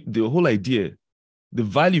 The whole idea, the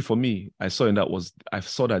value for me, I saw in that was, I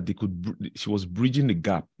saw that she was bridging the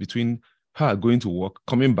gap between her going to work,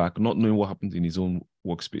 coming back, not knowing what happened in his own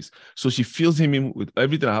workspace. So she fills him in with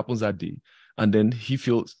everything that happens that day. And then he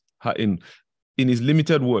fills her in his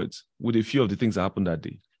limited words with a few of the things that happened that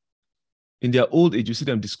day. In their old age, you see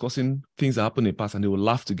them discussing things that happened in the past and they will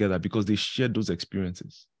laugh together because they shared those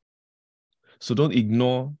experiences. So don't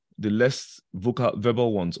ignore the less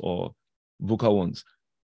verbal ones or vocal ones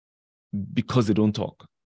because they don't talk.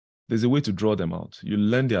 There's a way to draw them out. You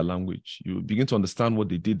learn their language. You begin to understand what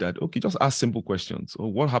they did that. Okay, just ask simple questions. Oh,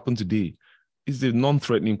 what happened today? It's the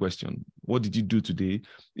non-threatening question. What did you do today?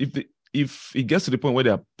 If it gets to the point where they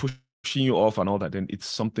are pushing you off and all that, then it's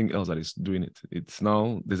something else that is doing it. It's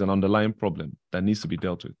now, there's an underlying problem that needs to be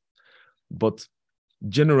dealt with. But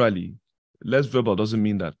generally, less verbal doesn't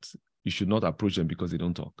mean that you should not approach them because they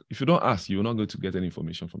don't talk. If you don't ask, you're not going to get any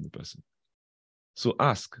information from the person. So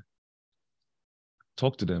ask,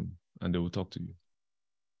 talk to them, and they will talk to you.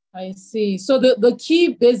 I see. So the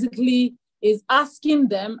key basically is asking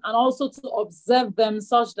them and also to observe them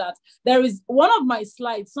such that there is one of my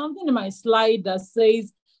slides, something in my slide that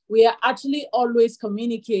says we are actually always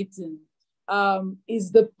communicating.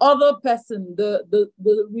 Is the other person, the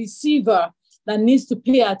receiver, that needs to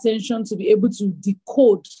pay attention to be able to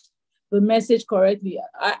decode the message correctly.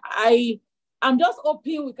 I'm just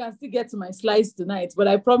hoping we can still get to my slides tonight, but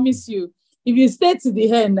I promise you, if you stay to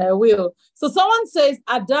the end, I will. So someone says,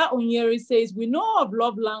 Ada Onyeri says, we know of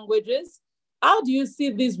love languages. How do you see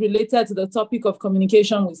this related to the topic of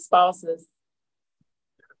communication with spouses?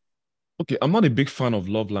 Okay, I'm not a big fan of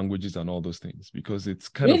love languages and all those things because it's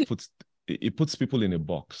kind of puts people in a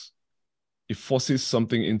box. It forces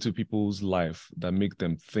something into people's life that make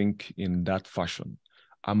them think in that fashion.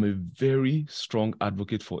 I'm a very strong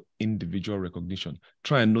advocate for individual recognition.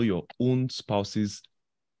 Try and know your own spouse's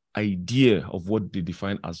idea of what they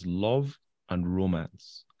define as love and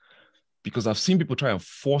romance. Because I've seen people try and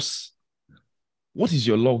force, what is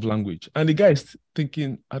your love language? And the guy is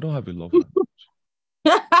thinking, I don't have a love language.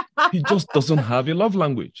 He just doesn't have a love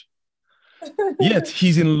language. Yet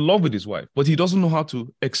he's in love with his wife, but he doesn't know how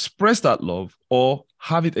to express that love or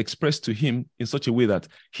have it expressed to him in such a way that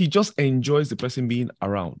he just enjoys the person being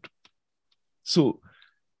around. So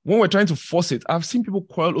when we're trying to force it, I've seen people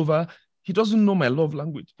quarrel over, he doesn't know my love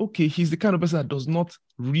language. Okay, he's the kind of person that does not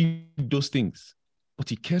read those things, but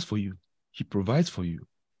he cares for you. He provides for you.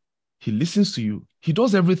 He listens to you. He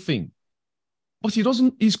does everything. But he's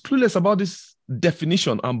clueless about this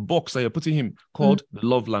definition and box that you're putting him called the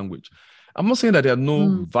love language. I'm not saying that there are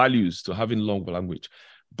no values to having love language,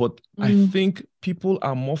 but I think people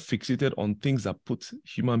are more fixated on things that put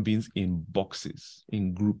human beings in boxes,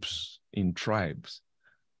 in groups, in tribes,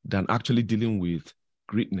 than actually dealing with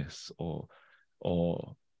greatness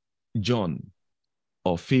or John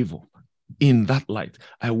or Favor in that light.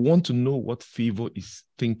 I want to know what Favor is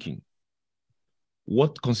thinking.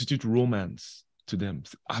 What constitutes romance to them?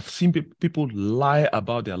 I've seen people lie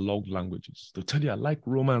about their love languages. They'll tell you, I like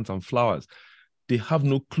romance and flowers. They have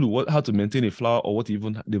no clue how to maintain a flower or what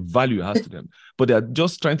even the value it has to them. But they're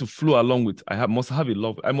just trying to flow along with, must have a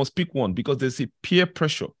love. I must pick one because there's a peer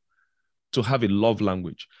pressure to have a love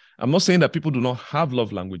language. I'm not saying that people do not have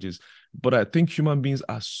love languages, but I think human beings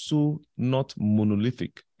are so not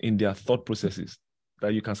monolithic in their thought processes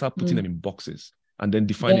that you can start putting them in boxes and then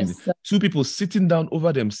defining it. Two people sitting down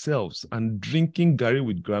over themselves and drinking Gary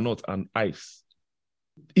with granite and ice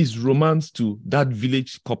is romance to that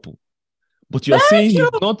village couple. But you're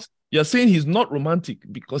saying he's not romantic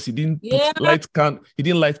because he didn't light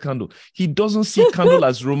candle. He doesn't see candle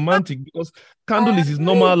as romantic because candle is his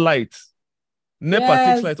normal light.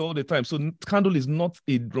 NEPA takes light all the time. So candle is not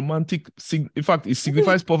a romantic in fact, it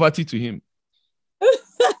signifies poverty to him.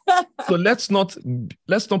 So let's not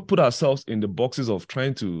put ourselves in the boxes of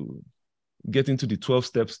trying to get into the 12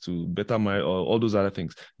 steps to better marriage or all those other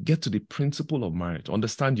things. Get to the principle of marriage.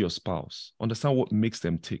 Understand your spouse. Understand what makes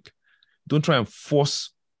them tick. Don't try and force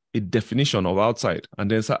a definition of outside and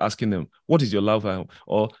then start asking them, what is your love language?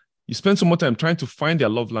 Or you spend so much time trying to find their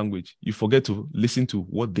love language, you forget to listen to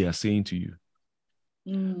what they are saying to you.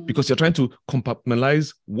 Because you're trying to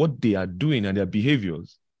compartmentalize what they are doing and their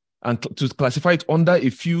behaviors and to classify it under a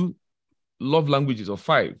few love languages of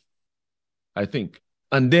 5, I think.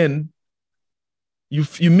 And then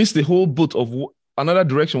you miss the whole boat of another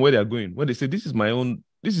direction where they're going. When they say, this is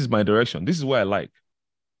my direction. This is what I like.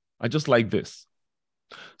 I just like this.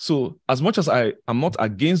 So as much as I am not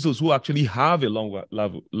against those who actually have a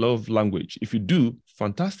love language, if you do,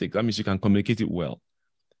 fantastic. That means you can communicate it well.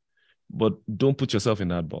 But don't put yourself in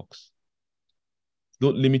that box.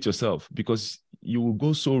 Don't limit yourself because you will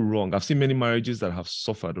go so wrong. I've seen many marriages that have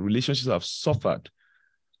suffered, relationships that have suffered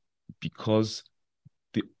because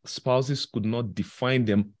the spouses could not define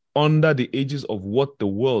them under the ages of what the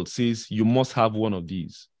world says you must have one of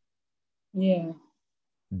these. Yeah.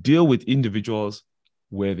 Deal with individuals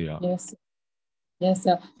where they are. Yes. Yes,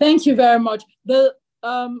 sir. Thank you very much.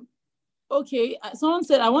 Okay, someone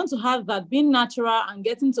said, I want to have that being natural and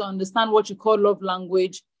getting to understand what you call love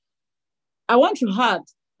language. I want to have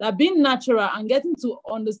that being natural and getting to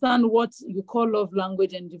understand what you call love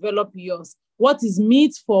language and develop yours. What is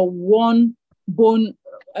meat for one bone?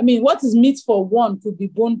 I mean, what is meat for one could be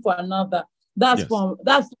bone for another. That's what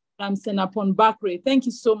I'm saying upon Bakri. Thank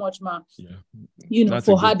you so much, ma. Yeah. That's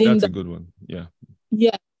a good one. Yeah.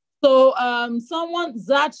 Yeah. So someone,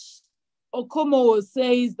 Zach Okomo,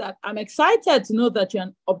 says that I'm excited to know that you're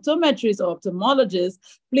an optometrist or ophthalmologist.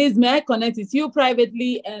 Please, may I connect with you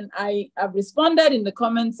privately? And I have responded in the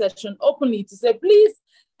comment section openly to say, please,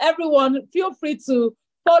 everyone, feel free to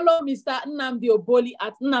follow Mr. Nnamdi Oboli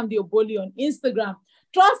at Nnamdi Oboli on Instagram.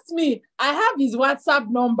 Trust me, I have his WhatsApp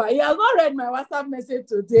number. He has not read my WhatsApp message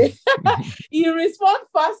today. He responds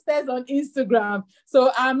fastest on Instagram.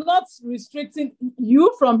 So I'm not restricting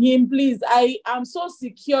you from him, please. I am so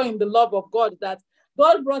secure in the love of God that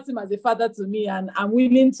God brought him as a father to me, and I'm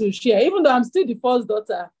willing to share, even though I'm still the first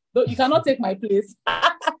daughter. But you cannot take my place.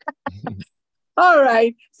 All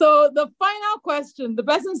right. So the final question, the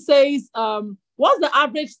person says, what's the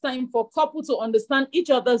average time for couple to understand each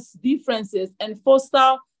other's differences and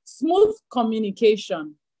foster smooth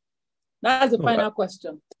communication? That's the final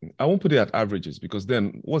question. I won't put it at averages because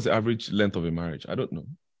then what's the average length of a marriage? I don't know.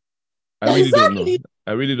 I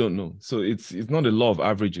really don't know. So it's not a law of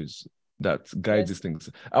averages that guides these things.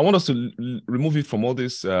 I want us to remove it from all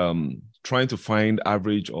this trying to find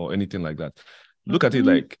average or anything like that. Look at it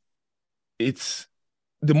like it's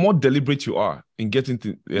the more deliberate you are in getting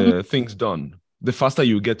things done, the faster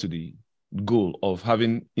you get to the goal of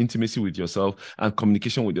having intimacy with yourself and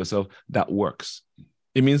communication with yourself that works.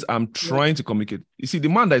 It means I'm trying to communicate. You see, the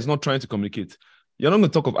man that is not trying to communicate, you're not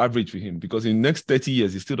going to talk of average with him, because in the next 30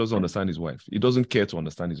 years, he still doesn't understand his wife. He doesn't care to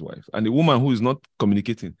understand his wife. And the woman who is not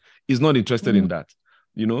communicating is not interested in that,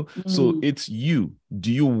 you know? So it's you.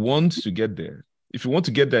 Do you want to get there? If you want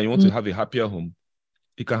to get there and you want to have a happier home,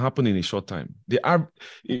 it can happen in a short time.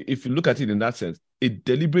 If you look at it in that sense, a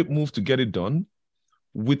deliberate move to get it done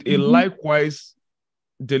with a likewise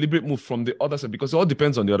deliberate move from the other side, because it all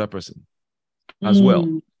depends on the other person as well.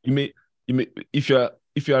 You may,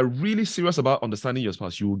 if you're really serious about understanding your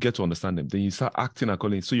spouse, you will get to understand them. Then you start acting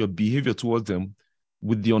accordingly. So your behavior towards them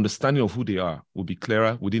with the understanding of who they are will be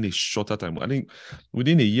clearer within a shorter time. I think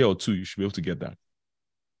within a year or two, you should be able to get that.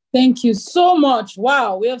 Thank you so much.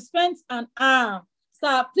 Wow, we have spent an hour.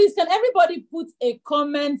 Sir, please, can everybody put a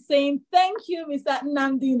comment saying thank you, Mr.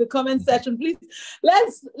 Nnamdi, in the comment section, please?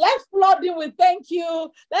 Let's flood him with thank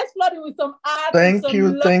you. Let's flood him with some art. Thank you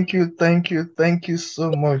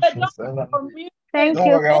so much, Mr. Nnamdi. Thank Don't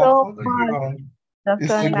you worry, I'll so follow you much, on Dr.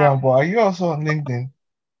 Instagram, but are you also on LinkedIn?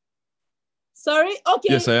 Sorry? Okay.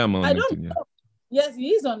 Yes, I am on LinkedIn, yeah. Yes, he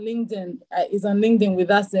is on LinkedIn. He's on LinkedIn with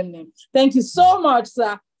that same name. Thank you so much,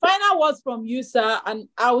 sir. Final words from you, sir, and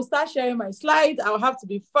I will start sharing my slides. I'll have to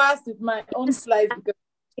be fast with my own slides because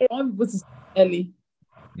I want people to start early.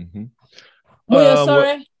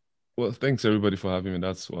 Sorry. Well, thanks everybody for having me.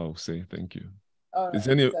 That's what I'll say. Thank you. Is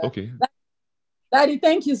any okay? Daddy,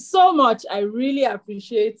 thank you so much. I really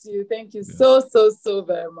appreciate you. Thank you so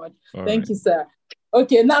very much. Thank you, sir.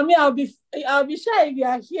 Okay, now me, I'll be shy if you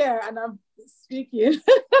are here and I'm speaking.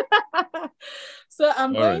 So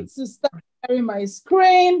I'm going to start sharing my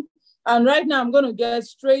screen, and right now I'm going to get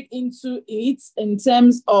straight into it in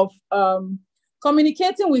terms of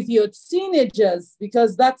communicating with your teenagers,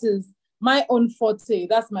 because that is my own forte.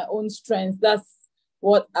 That's my own strength. That's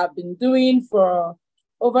what I've been doing for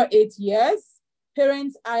over 8 years.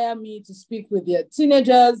 Parents hire me to speak with their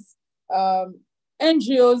teenagers.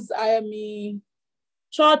 NGOs hire me,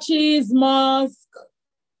 churches, mosques,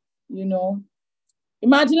 you know.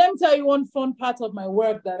 Imagine, let me tell you one fun part of my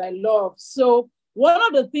work that I love. So one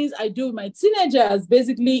of the things I do with my teenagers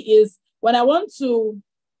basically is when I want to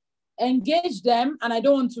engage them and I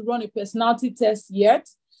don't want to run a personality test yet,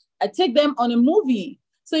 I take them on a movie.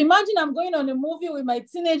 So imagine I'm going on a movie with my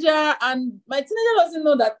teenager and my teenager doesn't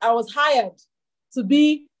know that I was hired to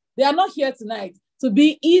be, they are not here tonight, to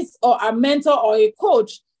be his or a mentor or a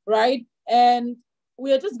coach, right? And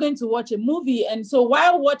we are just going to watch a movie. And so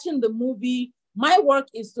while watching the movie, my work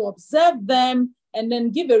is to observe them and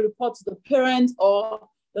then give a report to the parents or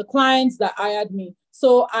the clients that hired me.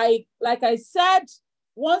 So like I said,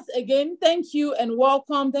 once again, thank you and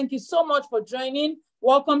welcome. Thank you so much for joining.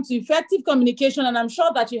 Welcome to Effective Communication. And I'm sure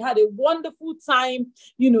that you had a wonderful time,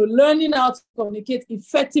 learning how to communicate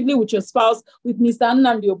effectively with your spouse with Mr.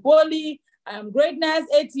 Nnamdi Oboli. I am Greatness,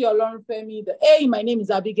 A.T. Olorunfemi. The A, my name is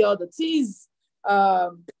Abigail. The T is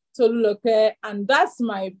Tolulope. And that's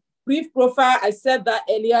my brief profile. I said that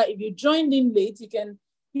earlier. If you joined in late, you can,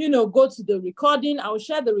 go to the recording. I'll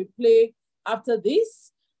share the replay after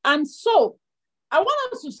this. And so I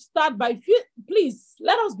want us to start by, please,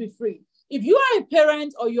 let us be free. If you are a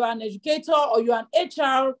parent or you are an educator or you are an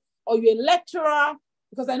HR or you're a lecturer,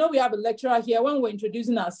 because I know we have a lecturer here when we're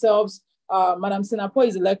introducing ourselves, Madam Sinapo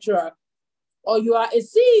is a lecturer, or you are a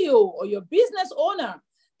CEO or you're a business owner,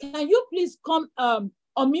 can you please come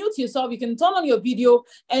unmute yourself? You can turn on your video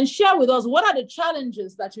and share with us what are the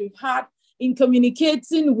challenges that you've had in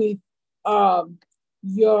communicating with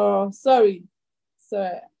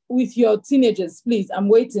with your teenagers, please. I'm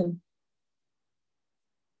waiting.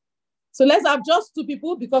 So let's have just 2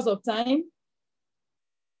 people because of time.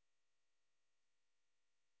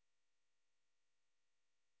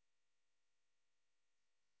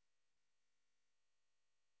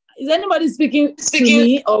 Is anybody speaking to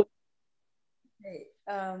me? Or hey,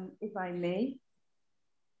 if I may.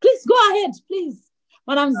 Please go ahead, please.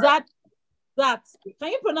 Madam Zat,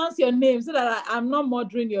 can you pronounce your name so that I'm not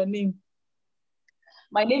murdering your name?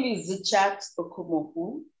 My name is Zichat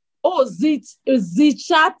Okomoku. Oh,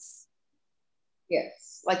 Zichat.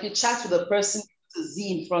 Yes, like you chat with a person with a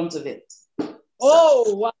Z in front of it.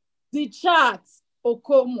 Oh, wow. Zichat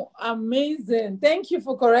Okomo. Amazing. Thank you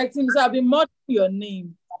for correcting me. So I've been murdering your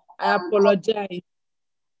name. I apologize.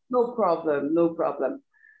 No problem.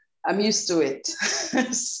 I'm used to it.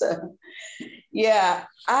 So, yeah,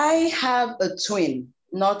 I have a twin,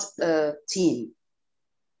 not a teen.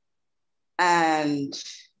 And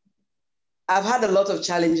I've had a lot of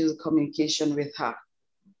challenges with communication with her.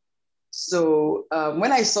 So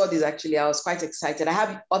when I saw this, actually, I was quite excited. I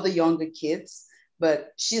have other younger kids,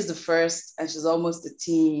 but she's the first and she's almost a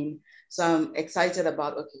teen. So I'm excited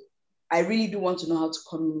about, okay, I really do want to know how to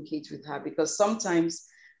communicate with her, because sometimes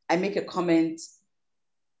I make a comment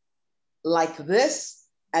like this,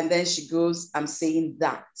 and then she goes, I'm saying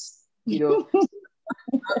that, you know.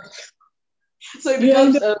 So it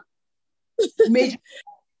becomes a major.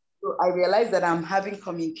 So I realize that I'm having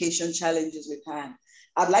communication challenges with her.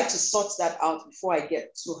 I'd like to sort that out before I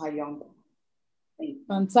get to her younger.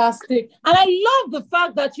 Fantastic. And I love the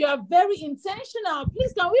fact that you are very intentional.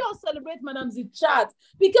 Please, can we all celebrate Madam Zichat?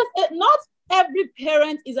 Because not every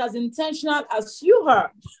parent is as intentional as you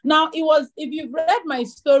are. Now, it was, if you've read my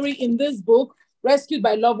story in this book, Rescued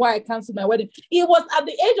by Love, Why I Canceled My Wedding, it was at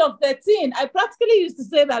the age of 13. I practically used to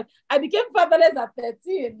say that I became fatherless at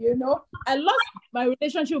 13, you know. I lost my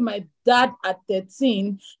relationship with my dad at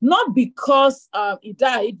 13, not because he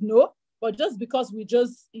died, no, but just because we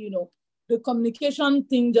just, you know, the communication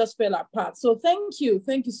thing just fell apart. So thank you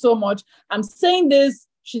so much. I'm saying this,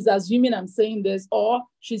 she's assuming I'm saying this, or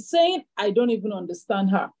she's saying I don't even understand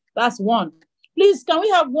her. That's one. Please, can we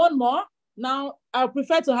have one more? Now, I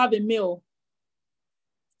prefer to have a male,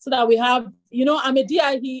 so that we have, you know, I'm a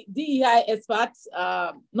DEI expert,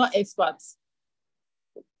 not expert,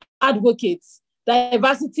 advocate,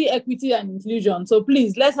 diversity, equity, and inclusion. So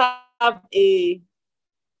please, let's have a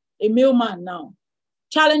male man now.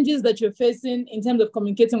 Challenges that you're facing in terms of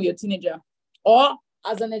communicating with your teenager, or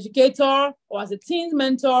as an educator, or as a teen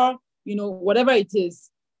mentor, you know, whatever it is.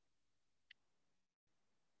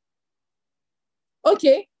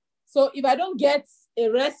 Okay, so if I don't get a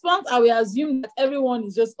response, I will assume that everyone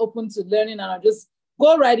is just open to learning, and I'll just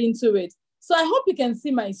go right into it. So I hope you can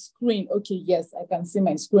see my screen. Okay, yes, I can see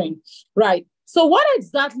my screen. Right. So what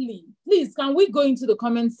exactly, please, can we go into the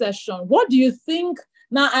comment section? What do you think?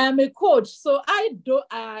 Now, I am a coach, so I'm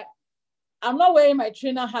not wearing my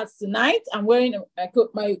trainer hats tonight. I'm wearing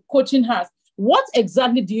my coaching hats. What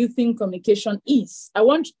exactly do you think communication is? I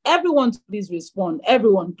want everyone to please respond.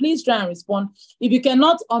 Everyone, please try and respond. If you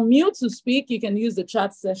cannot unmute to speak, you can use the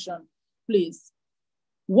chat session, please.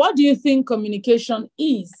 What do you think communication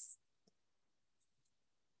is?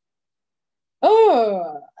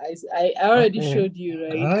 Oh, I already showed you,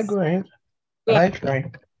 right? I agree. I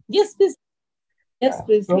agree. Yes, please. Yes,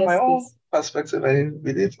 please. From yes, my own please. perspective, I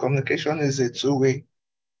believe communication is a two-way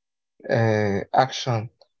action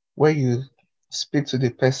where you speak to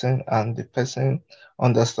the person and the person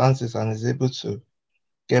understands it and is able to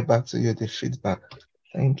get back to you the feedback.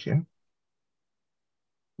 Thank you.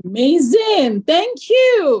 Amazing. Thank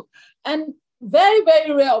you. And very,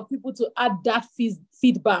 very rare of people to add that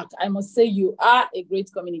feedback. I must say you are a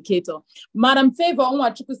great communicator. Madam Favor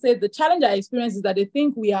Onwachuku said, the challenge I experience is that they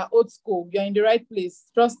think we are old school. You're in the right place.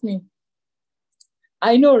 Trust me.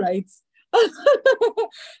 I know, right?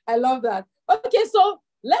 I love that. Okay, so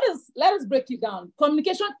let us break it down.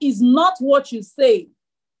 Communication is not what you say.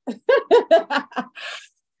 Did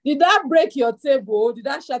that break your table? Did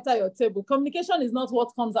that shatter your table? Communication is not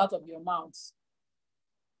what comes out of your mouth.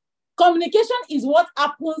 Communication is what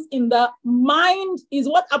happens in the mind,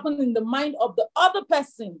 of the other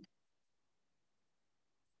person.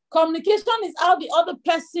 Communication is how the other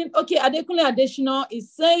person, okay, Adekunle Adesina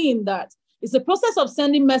is saying that it's a process of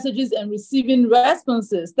sending messages and receiving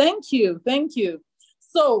responses. Thank you.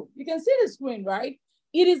 So you can see the screen, right?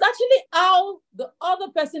 It is actually how the other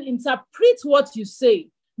person interprets what you say,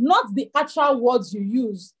 not the actual words you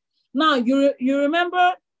use. Now, you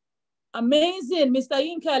remember, amazing, Mr.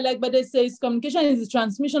 Yinka Elegbede says communication is the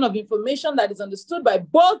transmission of information that is understood by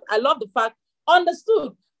both. I love the fact,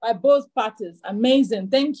 understood by both parties. Amazing,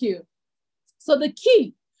 thank you. So the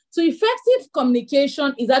key to effective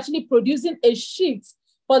communication is actually producing a shift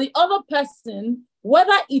for the other person,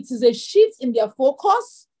 whether it is a shift in their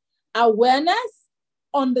focus, awareness,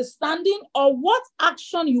 understanding, or what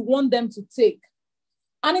action you want them to take.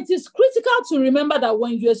 And it is critical to remember that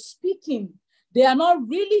when you're speaking, they are not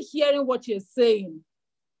really hearing what you're saying.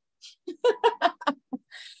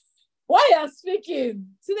 While you're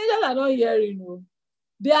speaking, teenagers are not hearing you.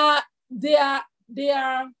 They are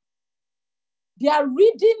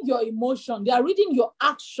reading your emotion. They are reading your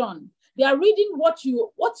action. They are reading what's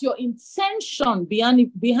your intention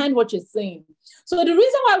behind what you're saying. So the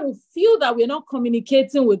reason why we feel that we're not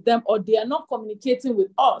communicating with them, or they are not communicating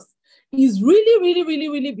with us, is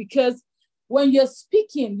really because when you're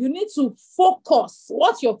speaking, you need to focus.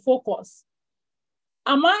 What's your focus?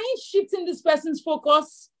 Am I shifting this person's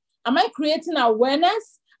focus? Am I creating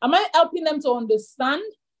awareness? Am I helping them to understand?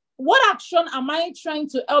 What action am I trying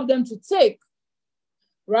to help them to take?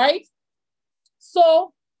 Right?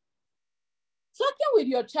 So talking with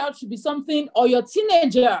your child should be something, or your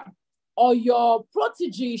teenager, or your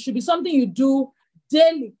protege should be something you do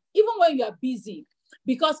daily, even when you are busy.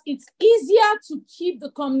 because it's easier to keep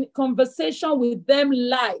the conversation with them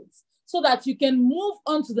light so that you can move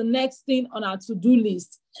on to the next thing on our to-do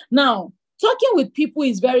list. Now, talking with people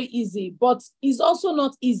is very easy, but it's also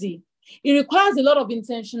not easy. It requires a lot of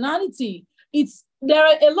intentionality. There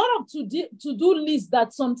are a lot of to-do lists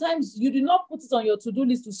that sometimes you do not put it on your to-do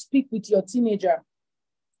list to speak with your teenager,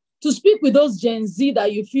 to speak with those Gen Z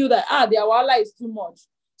that you feel that, their wala is too much.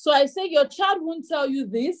 So I say your child won't tell you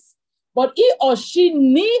this, but he or she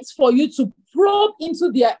needs for you to probe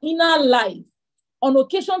into their inner life on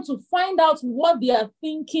occasion to find out what they are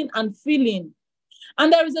thinking and feeling.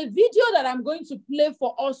 And there is a video that I'm going to play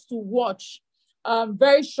for us to watch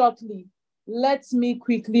very shortly. Let me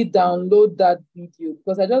quickly download that video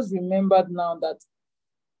because I just remembered now that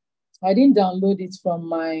I didn't download it from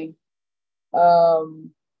my,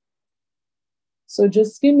 so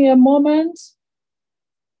just give me a moment.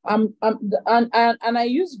 And I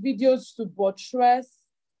use videos to buttress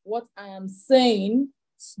what I am saying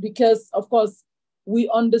because, of course, we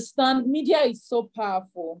understand media is so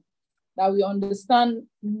powerful that we understand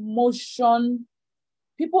motion.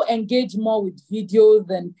 People engage more with video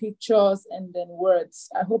than pictures and then words.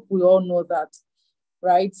 I hope we all know that,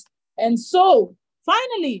 right? And so,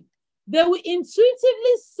 finally, they will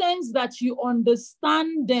intuitively sense that you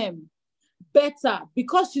understand them better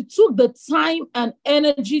because you took the time and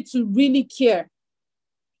energy to really care.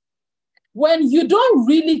 When you don't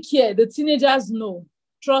really care, the teenagers know,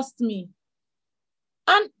 trust me.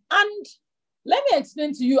 And let me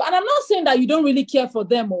explain to you, and I'm not saying that you don't really care for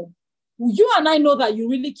them. You and I know that you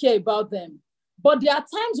really care about them. But there are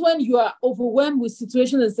times when you are overwhelmed with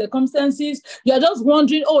situations and circumstances, you're just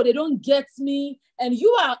wondering, they don't get me, and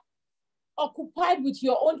you are occupied with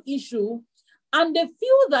your own issue, and they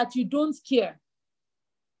feel that you don't care.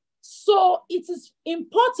 So it is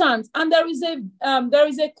important, and there is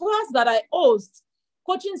a class that I host,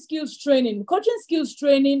 coaching skills training. Coaching skills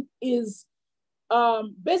training is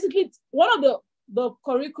basically one of the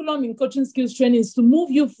curriculum in coaching skills training is to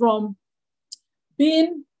move you from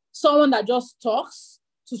being someone that just talks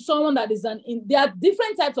to someone that is there are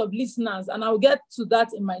different types of listeners, and I'll get to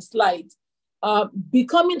that in my slide.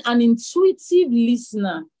 Becoming an intuitive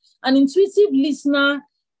listener. An intuitive listener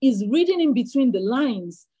is reading in between the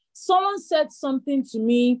lines. Someone said something to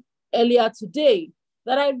me earlier today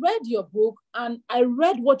that I read your book and I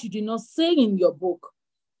read what you did not say in your book.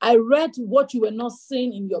 I read what you were not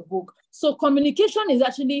saying in your book. So communication is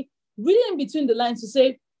actually reading in between the lines to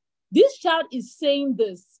say, this child is saying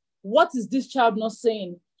this. What is this child not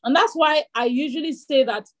saying? And that's why I usually say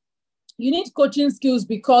that you need coaching skills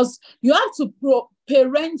because you have to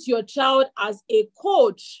parent your child as a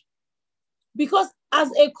coach. Because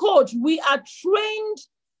as a coach, we are trained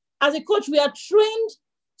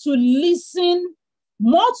to listen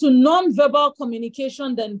more to non-verbal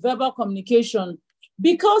communication than verbal communication.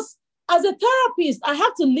 Because as a therapist, I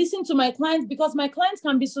have to listen to my clients because my clients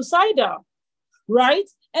can be suicidal, right?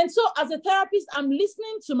 And so as a therapist, I'm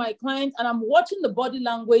listening to my clients and I'm watching the body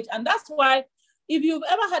language. And that's why if you've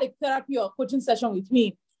ever had a therapy or coaching session with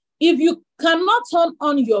me, if you cannot turn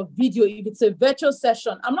on your video, if it's a virtual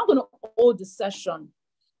session, I'm not going to hold the session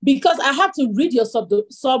because I have to read your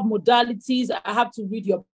sub-modalities. I have to read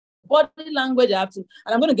your body language. And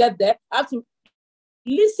I'm going to get there. I have to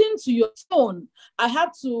listen to your tone. I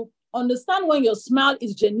have to understand when your smile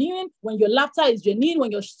is genuine, when your laughter is genuine,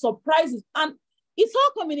 when your surprise is, and it's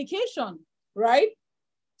all communication, right?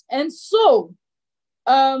 And so,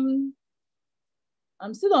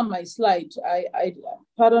 I'm still on my slide.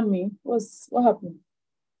 Pardon me, what happened?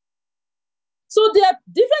 So there are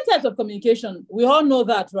different types of communication. We all know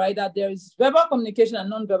that, right? That there is verbal communication and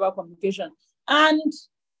non-verbal communication. And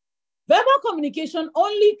verbal communication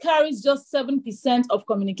only carries just 7% of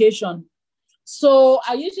communication. So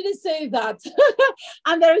I usually say that,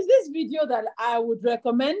 and there is this video that I would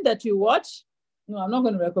recommend that you watch. No, I'm not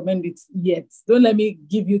going to recommend it yet. Don't let me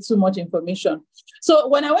give you too much information. So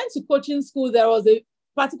when I went to coaching school, there was a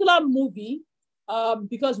particular movie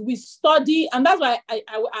because we study, and that's why I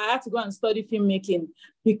had to go and study filmmaking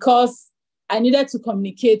because I needed to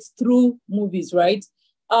communicate through movies, right?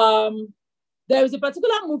 There is a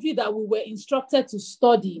particular movie that we were instructed to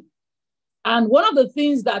study. And one of the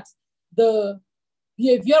things that the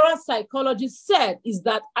behavioral psychologist said is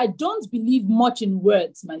that I don't believe much in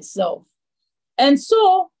words myself. And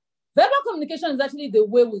so verbal communication is actually the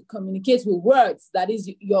way we communicate with words. That is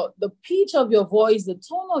the pitch of your voice, the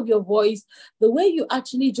tone of your voice, the way you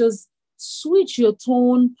actually just switch your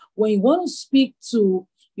tone when you want to speak to,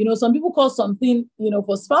 some people call something,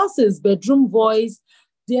 for spouses, bedroom voice.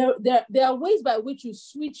 There are ways by which you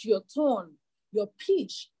switch your tone, your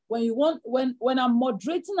pitch, when I'm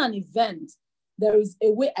moderating an event, there is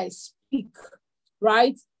a way I speak,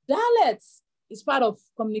 right? Dialects is part of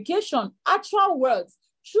communication, actual words,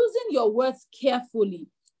 choosing your words carefully,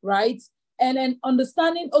 right? And then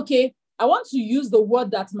understanding, okay, I want to use the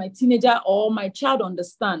word that my teenager or my child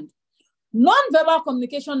understand. Non-verbal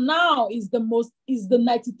communication now is the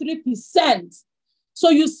 93%. So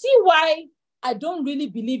you see why I don't really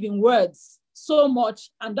believe in words so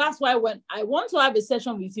much. And that's why when I want to have a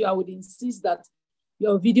session with you, I would insist that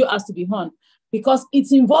your video has to be on, because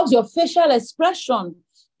it involves your facial expression.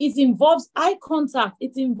 It involves eye contact.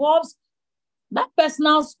 It involves that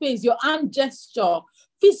personal space, your hand gesture,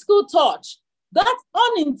 physical touch, that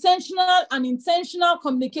unintentional and intentional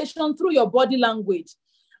communication through your body language.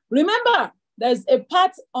 Remember, there's a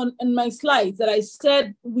part in my slides that I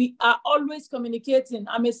said we are always communicating.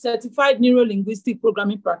 I'm a certified neuro-linguistic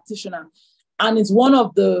programming practitioner. And it's one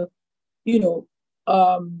of the,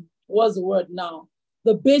 what's the word now?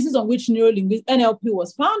 The basis on which NLP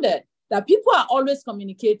was founded, that people are always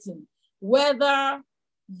communicating, whether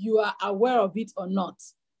you are aware of it or not.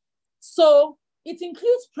 So it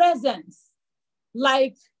includes presence.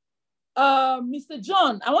 Like Mr.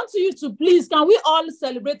 John, I want you to please, can we all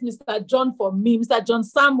celebrate Mr. John for me, Mr. John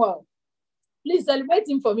Samuel? Please celebrate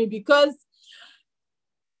him for me, because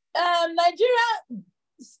Nigeria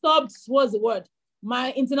stopped, what's the word?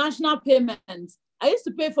 My international payment. I used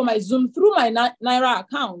to pay for my Zoom through my Naira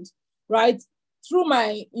account, right? Through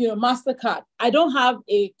my MasterCard. I don't have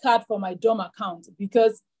a card for my DOM account,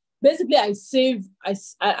 because basically I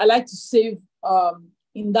like to save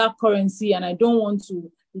in that currency, and I don't want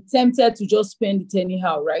to be tempted to just spend it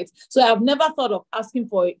anyhow, right? So I've never thought of asking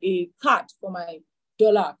for a card for my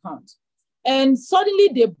dollar account. And suddenly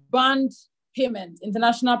they banned payment,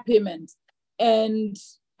 international payment, and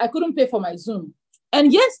I couldn't pay for my Zoom.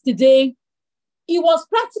 And yesterday, he was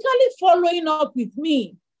practically following up with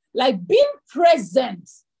me, like being present.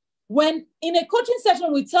 When in a coaching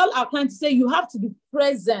session, we tell our clients to say, you have to be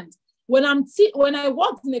present. When I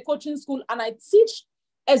worked in a coaching school and I teach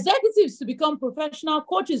executives to become professional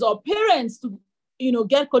coaches or parents to,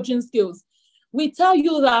 get coaching skills, we tell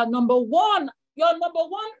you that your number one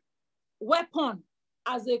weapon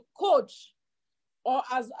as a coach or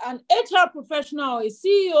as an HR professional, a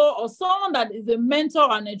CEO, or someone that is a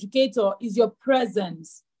mentor and educator is your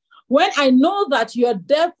presence. When I know that you're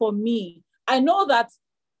there for me, I know that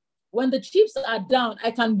when the chips are down,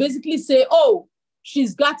 I can basically say, oh,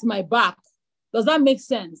 she's got my back. Does that make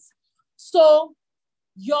sense? So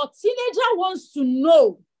your teenager wants to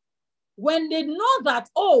know, when they know that,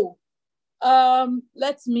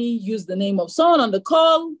 let me use the name of someone on the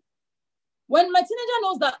call. When my teenager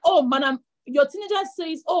knows that, your teenager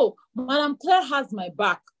says, oh, Madam Claire has my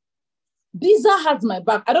back. Diza has my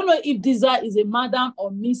back. I don't know if Diza is a madam or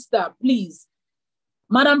Mr. Please.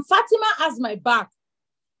 Madam Fatima has my back.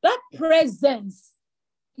 That presence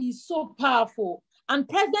is so powerful. And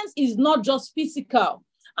presence is not just physical.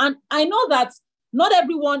 And I know that not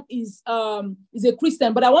everyone is a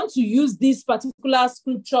Christian, but I want to use this particular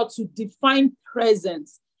scripture to define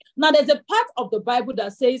presence. Now, there's a part of the Bible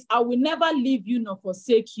that says, I will never leave you nor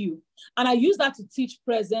forsake you. And I use that to teach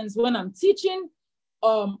presence when I'm teaching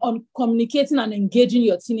on communicating and engaging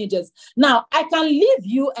your teenagers. Now, I can leave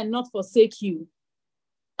you and not forsake you.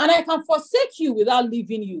 And I can forsake you without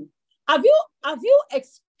leaving you. Have you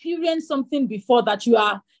experienced something before that you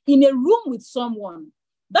are in a room with someone?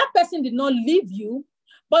 That person did not leave you,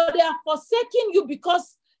 but they are forsaking you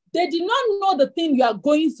because they did not know the thing you are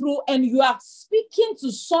going through, and you are speaking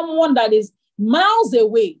to someone that is miles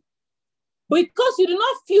away. Because you do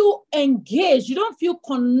not feel engaged, you don't feel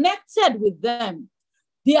connected with them.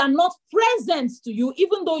 They are not present to you,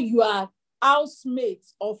 even though you are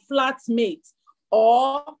housemates or flatmates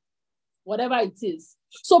or whatever it is.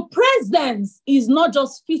 So presence is not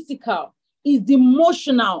just physical, it's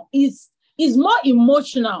emotional, is more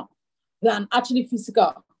emotional than actually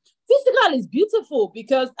physical. Physical is beautiful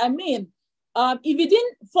because, if he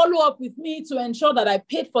didn't follow up with me to ensure that I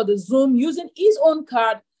paid for the Zoom using his own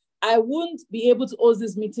card, I wouldn't be able to host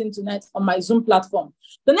this meeting tonight on my Zoom platform.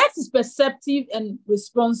 The next is perceptive and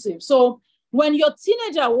responsive. So when your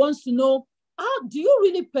teenager wants to know, do you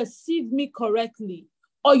really perceive me correctly?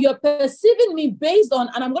 Or you're perceiving me based on,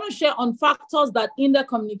 and I'm going to share on factors that hinder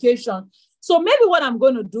communication. So maybe what I'm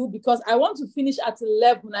going to do, because I want to finish at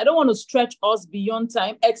 11, I don't want to stretch us beyond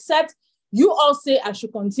time, except you all say I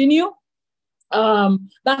should continue.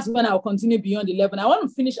 That's when I'll continue beyond 11. I want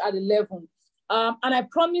to finish at 11. And I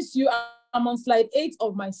promise you, I'm on slide 8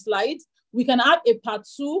 of my slides. We can have a part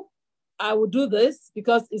 2. I will do this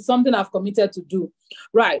because it's something I've committed to do.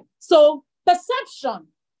 Right. So perception.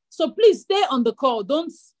 So please stay on the call.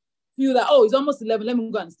 Don't feel that, oh, it's almost 11. Let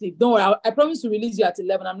me go and sleep. Don't worry. I promise to release you at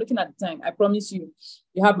 11. I'm looking at the time. I promise you.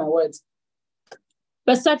 You have my words.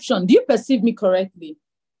 Perception. Do you perceive me correctly?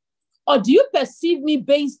 Or do you perceive me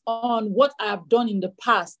based on what I have done in the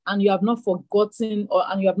past and you have not forgotten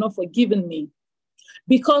and you have not forgiven me?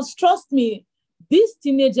 Because trust me, these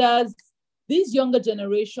teenagers, this younger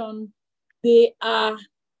generation, they are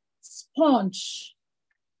sponge.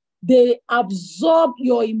 They absorb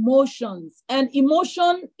your emotions, and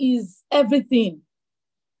emotion is everything.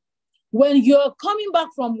 When you're coming back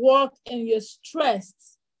from work and you're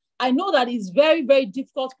stressed, I know that it's very, very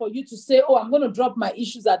difficult for you to say, oh, I'm going to drop my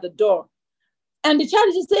issues at the door. And the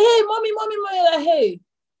child just say, hey, mommy, like, hey,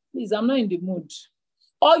 please, I'm not in the mood.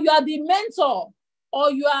 Or you are the mentor,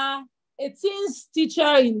 or you are a teens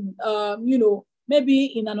teacher in, maybe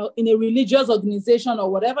in a religious organization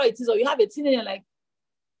or whatever it is, or you have a teenager like,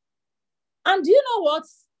 and do you know what?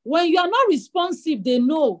 When you are not responsive, they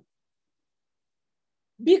know.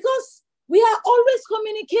 Because we are always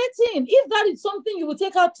communicating. If that is something you will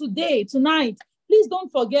take out today, tonight, please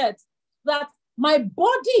don't forget that my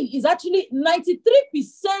body is actually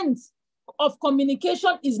 93% of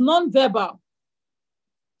communication is nonverbal.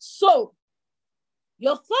 So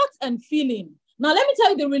your thoughts and feeling. Now, let me tell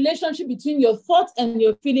you the relationship between your thoughts and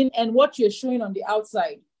your feeling and what you're showing on the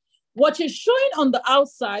outside. What you're showing on the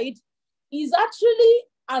outside is actually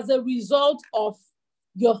as a result of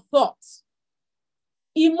your thoughts.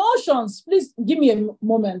 Emotions, please give me a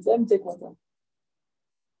moment. Let me take water.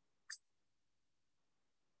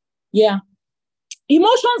 Yeah.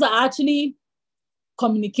 Emotions are actually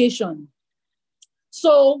communication.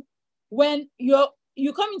 So when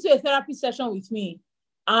you come into a therapy session with me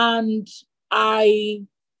and I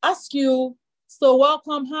ask you, so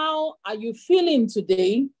welcome, how are you feeling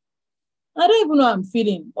today? I don't even know how I'm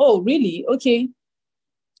feeling. Oh, really? Okay.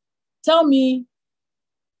 Tell me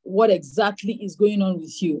what exactly is going on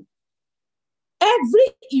with you. Every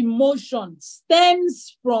emotion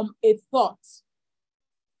stems from a thought.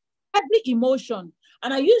 Every emotion.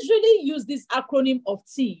 And I usually use this acronym of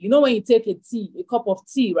T. You know when you take a cup of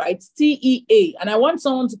tea, right? TEA. And I want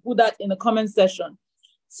someone to put that in the comment section.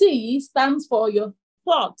 T stands for your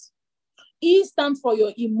thought. E stands for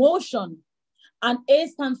your emotion. And A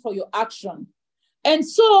stands for your action. And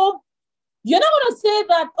so you're not going to say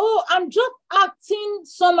that, oh, I'm just acting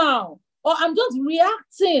somehow, or I'm just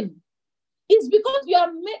reacting. It's because you are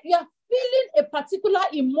feeling a particular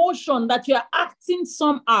emotion that you're acting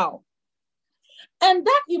somehow. And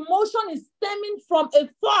that emotion is stemming from a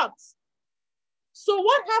thought. So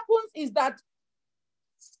what happens is that,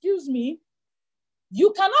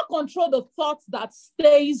 you cannot control the thoughts that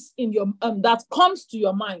stays in your, that comes to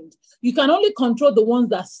your mind. You can only control the ones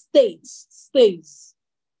that stays.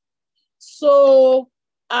 So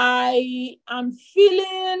I am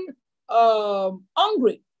feeling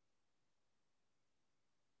hungry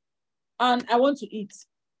and I want to eat.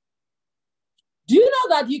 Do you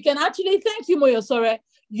know that you can actually, thank you, Moyosore,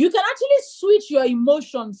 you can actually switch your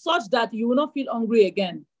emotions such that you will not feel hungry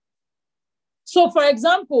again. So for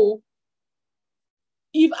example,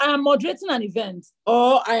 if I am moderating an event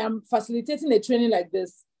or I am facilitating a training like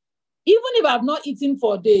this, even if I've not eaten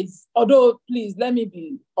for days, although please let me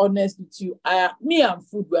be honest with you, me and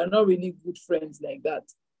food, we're not really good friends like that,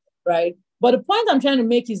 right? But the point I'm trying to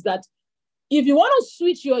make is that if you want to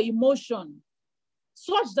switch your emotion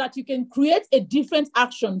such that you can create a different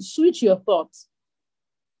action, switch your thoughts.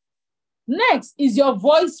 Next is your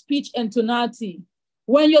voice, pitch, and tonality.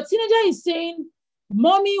 When your teenager is saying,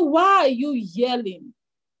 "Mommy, why are you yelling?"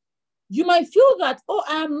 You might feel that, oh,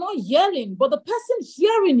 I am not yelling, but the person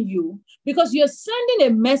hearing you, because you're sending a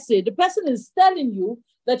message, the person is telling you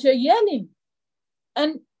that you're yelling.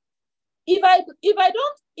 And if I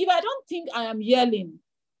don't think I am yelling,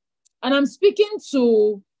 and I'm speaking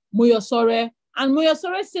to Moyosore, and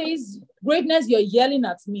Moyosore says, "Greatness, you're yelling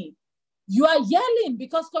at me." You are yelling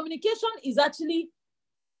because communication is actually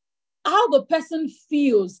how the person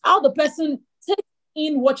feels, how the person takes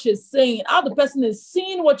in what you're saying, how the person is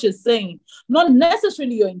seeing what you're saying, not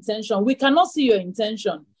necessarily your intention. We cannot see your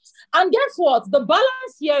intention. And guess what? The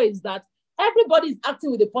balance here is that everybody is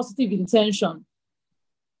acting with a positive intention.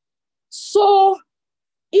 So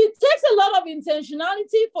it takes a lot of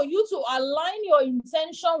intentionality for you to align your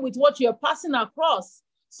intention with what you're passing across,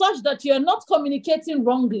 such that you're not communicating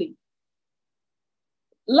wrongly.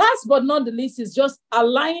 Last but not the least is just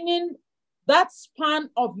aligning that span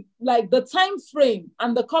of like the time frame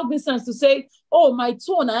and the cognizance to say, oh, my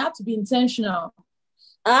tone, I have to be intentional.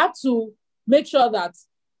 I have to make sure that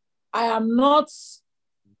I am not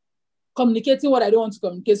communicating what I don't want to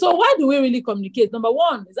communicate. So why do we really communicate? Number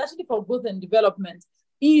one, it's actually for growth and development.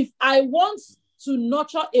 If I want to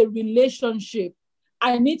nurture a relationship,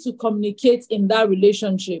 I need to communicate in that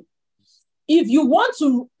relationship. If you want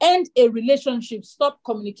to end a relationship, stop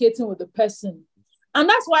communicating with the person. And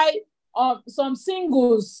that's why some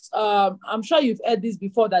singles, I'm sure you've heard this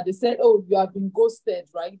before, that they said, oh, you have been ghosted,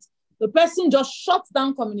 right? The person just shuts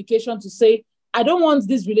down communication to say, I don't want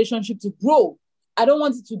this relationship to grow. I don't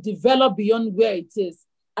want it to develop beyond where it is.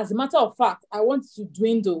 As a matter of fact, I want it to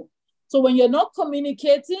dwindle. So when you're not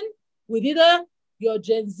communicating with either your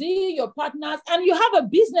Gen Z, your partners, and you have a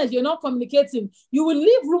business, you're not communicating, you will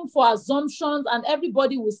leave room for assumptions and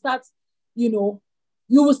everybody will start, you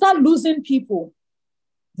will start losing people.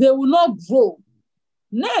 They will not grow.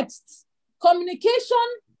 Next, communication.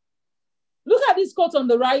 Look at this quote on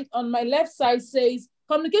the right, on my left side says,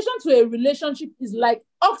 communication to a relationship is like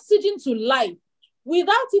oxygen to life.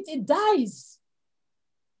 Without it, it dies.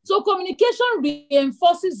 So communication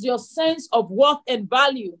reinforces your sense of worth and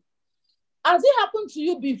value. Has it happened to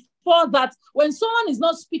you before that when someone is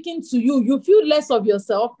not speaking to you, you feel less of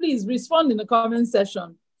yourself? Please respond in the comment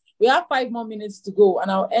section. We have 5 more minutes to go and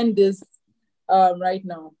I'll end this right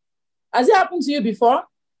now. Has it happened to you before?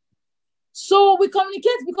 So we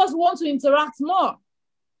communicate because we want to interact more.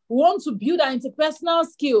 We want to build our interpersonal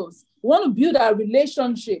skills. We want to build our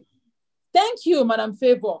relationship. Thank you, Madam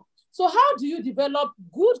Favor. So how do you develop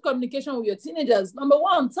good communication with your teenagers? Number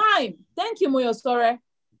one, time. Thank you, Moyosore.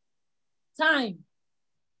 Time.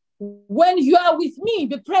 When you are with me,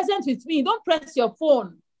 be present with me. Don't press your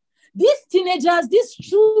phone. These teenagers, these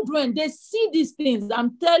children, they see these things.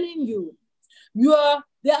 I'm telling you.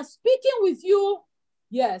 They are speaking with you.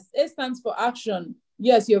 Yes, A stands for action.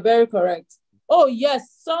 Yes, you're very correct. Oh, yes,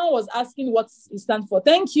 someone was asking what it stands for.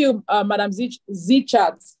 Thank you, Madam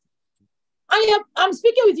Z-Chat. And I'm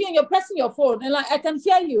speaking with you and you're pressing your phone and I can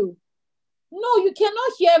hear you. No, you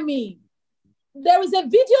cannot hear me. There is a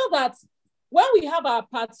video that when we have our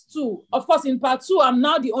part 2, of course, in part 2, I'm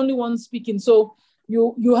now the only one speaking. So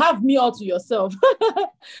you have me all to yourself,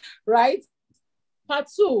 right? Part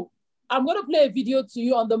 2, I'm going to play a video to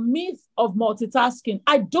you on the myth of multitasking.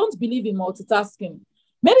 I don't believe in multitasking.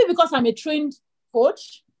 Maybe because I'm a trained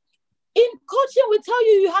coach. In coaching, we tell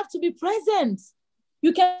you, you have to be present.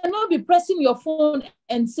 You cannot be pressing your phone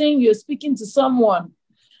and saying you're speaking to someone.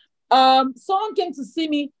 Someone came to see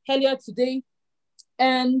me earlier today,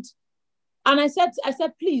 and I said,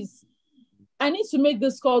 please, I need to make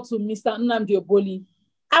this call to Mr. Nnamdi Oboli.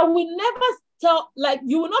 I will never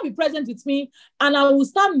you will not be present with me, and I will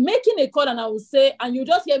start making a call and I will say, and you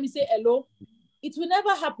just hear me say hello. It will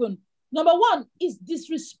never happen. Number one, it's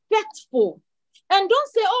disrespectful. And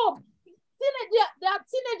don't say, oh, they are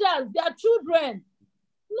teenagers, they are children.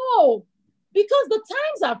 No, because the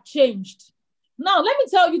times have changed. Now, let me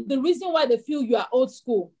tell you the reason why they feel you are old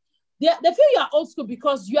school. They feel you are old school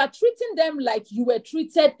because you are treating them like you were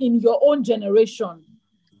treated in your own generation.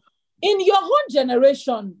 In your own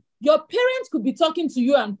generation, your parents could be talking to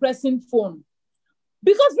you and pressing phone.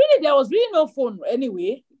 Because really, there was really no phone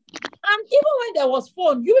anyway. And even when there was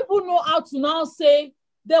phone, you people know how to now say,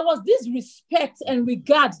 there was this respect and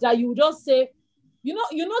regard that you would just say, you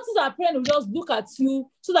notice our parents will just look at you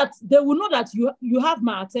so that they will know that you have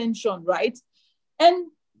my attention, right?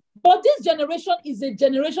 But this generation is a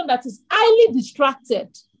generation that is highly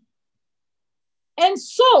distracted. And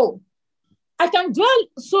so I can dwell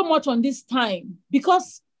so much on this time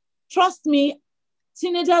because, trust me,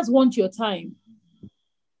 teenagers want your time.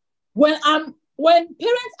 When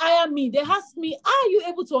parents hire me, they ask me, are you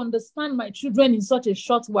able to understand my children in such a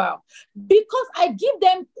short while? Because I give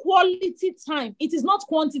them quality time. It is not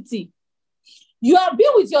quantity. You have been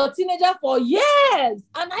with your teenager for years, and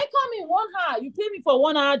I come in 1 hour. You pay me for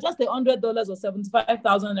 1 hour, just $100 or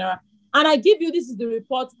 75,000 naira, and I give you, this is the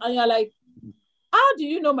report, and you're like, how do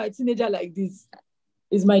you know my teenager like this?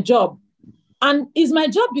 Is my job. And it's my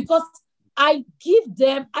job because I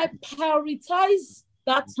prioritize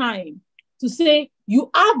that time to say, you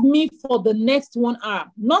have me for the next 1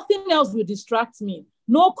 hour. Nothing else will distract me.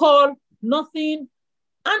 No call, nothing.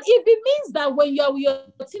 And if it means that when you're with your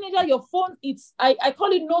teenager, your phone, I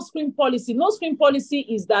call it no screen policy. No screen policy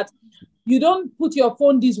is that you don't put your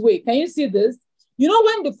phone this way. Can you see this? You know,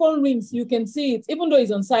 when the phone rings, you can see it, even though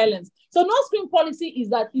it's on silence. So no screen policy is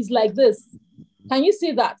that it's like this. Can you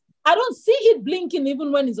see that? I don't see it blinking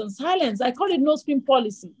even when it's on silence. I call it no screen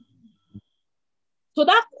policy. So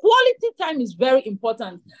that quality time is very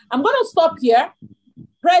important. I'm going to stop here.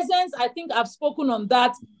 Presence, I think I've spoken on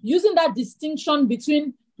that, using that distinction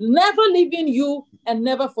between never leaving you and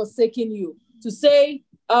never forsaking you. To say,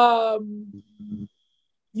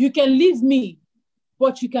 you can leave me,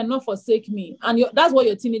 but you cannot forsake me. And that's what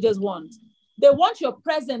your teenagers want. They want your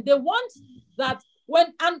presence. They want that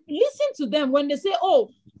and listen to them when they say, oh,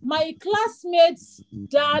 my classmate's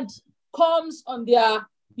dad comes on their,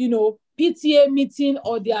 PTA meeting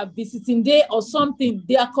or their visiting day or something.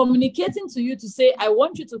 They are communicating to you to say, I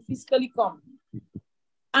want you to physically come.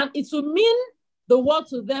 And it will mean the world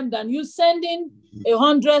to them than you sending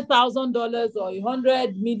 $100,000 or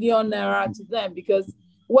 100 million naira to them, because,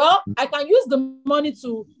 well, I can use the money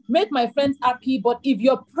to make my friends happy, but if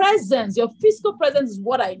your presence, your physical presence is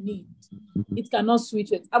what I need, it cannot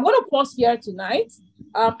switch it. I'm going to pause here tonight.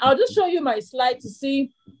 I'll just show you my slide to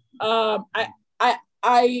see.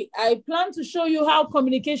 I plan to show you how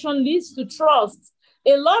communication leads to trust.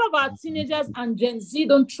 A lot of our teenagers and Gen Z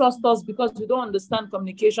don't trust us because we don't understand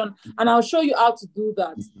communication, and I'll show you how to do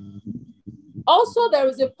that. Also,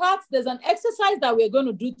 there's an exercise that we're going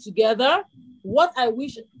to do together. What I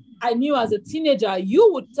wish I knew as a teenager,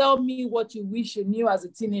 you would tell me what you wish you knew as a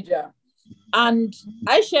teenager. And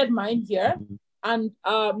I shared mine here, and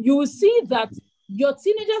you will see that your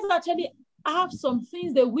teenagers actually have some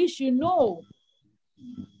things they wish you know.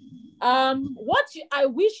 I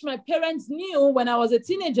wish my parents knew when I was a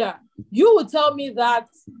teenager, you would tell me that,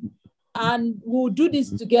 and we'll do this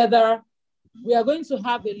together. We are going to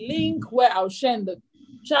have a link where I'll share in the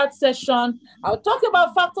chat session. I'll talk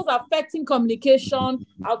about factors affecting communication.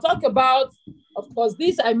 I'll talk about, of course,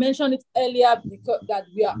 this, I mentioned it earlier, because that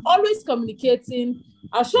we are always communicating.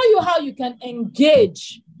 I'll show you how you can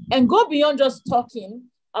engage and go beyond just talking.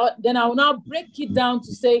 Then I will now break it down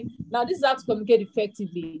to say, now this is how to communicate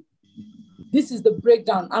effectively. This is the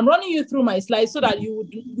breakdown. I'm running you through my slides so that you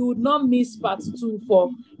would not miss part 2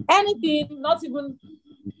 for anything, not even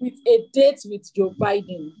with a date with Joe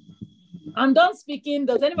Biden. I'm done speaking.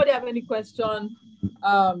 Does anybody have any question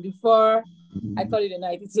before I call it a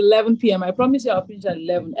night? It's 11 p.m. I promise you I'll finish at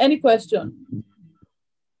 11. Any question?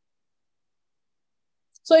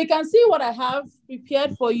 So you can see what I have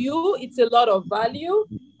prepared for you. It's a lot of value.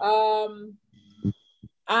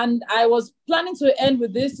 And I was planning to end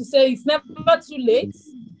with this to say it's never too late.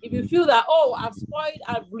 If you feel that, oh,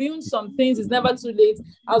 I've ruined some things, it's never too late.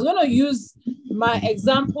 I was going to use my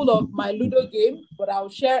example of my Ludo game, but I'll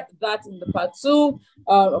share that in the part 2.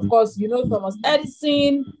 Of course, Thomas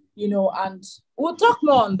Edison, and we'll talk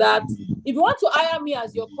more on that. If you want to hire me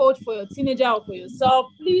as your coach for your teenager or for yourself,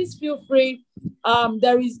 please feel free.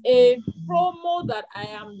 There is a promo that I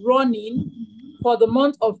am running for the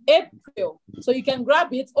month of April. So you can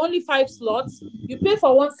grab it, only 5 slots. You pay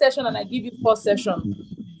for 1 session and I give you 4 sessions,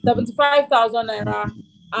 75,000 naira.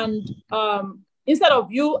 And instead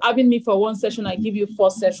of you having me for 1 session, I give you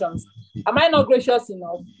 4 sessions. Am I not gracious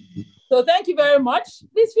enough? So thank you very much.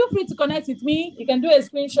 Please feel free to connect with me. You can do a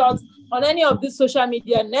screenshot on any of this social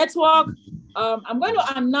media network. I'm going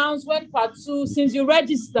to announce when part 2, since you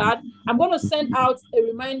registered, I'm going to send out a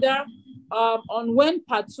reminder on when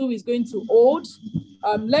part 2 is going to hold.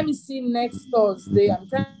 Let me see next Thursday. I'm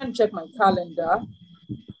trying to check my calendar.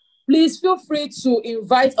 Please feel free to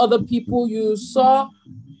invite other people. You saw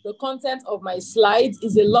the content of my slides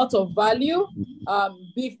is a lot of value.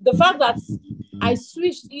 The fact that I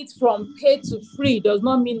switched it from paid to free does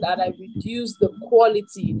not mean that I reduce the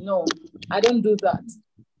quality. No, I don't do that.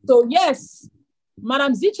 So yes,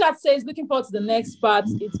 Madam Zichat says, looking forward to the next part.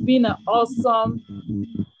 It's been an awesome,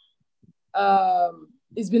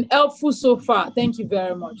 it's been helpful so far. Thank you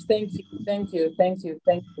very much. Thank you. Thank you. Thank you.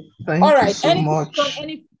 Thank you. Thank you so much.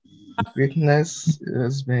 Witness, it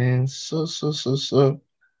has been so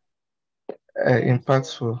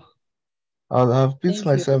impactful. I'll have beat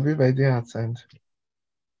myself if I didn't attend.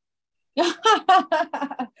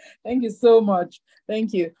 Thank you so much.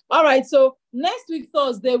 Thank you. All right. So next week,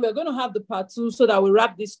 Thursday, we're going to have the part 2 so that we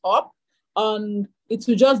wrap this up. It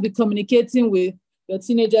will just be communicating with your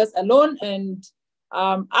teenagers alone, and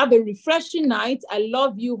have a refreshing night. I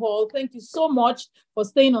love you all. Thank you so much for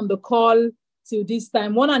staying on the call till this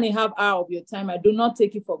time, 1.5 hours of your time. I do not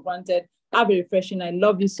take it for granted. Have a refreshing. I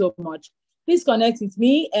love you so much. Please connect with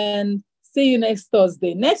me and see you next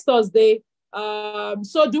Thursday. Next Thursday.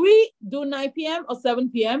 So do we do 9 p.m. or 7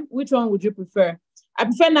 p.m.? Which one would you prefer? I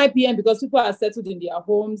prefer 9 p.m. because people are settled in their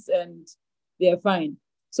homes and they're fine.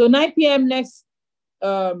 So 9 p.m. next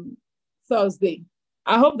Thursday.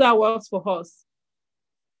 I hope that works for us.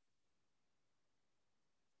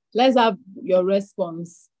 Let's have your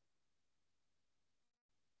response.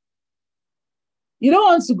 You don't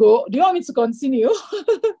want to go? Do you want me to continue?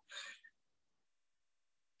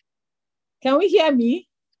 Can we hear me?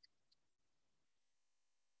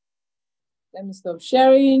 Let me stop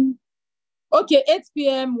sharing. Okay, 8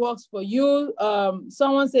 p.m. works for you.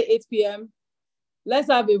 Someone say 8 p.m. Let's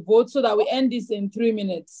have a vote so that we end this in 3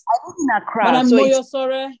 minutes. I live in Accra, Madam so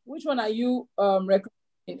Moyosore, which one are you recommending?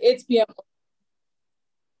 8 p.m.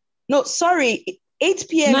 No, sorry, 8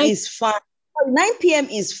 p.m. is fine. 9 p.m.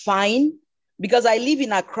 is fine because I live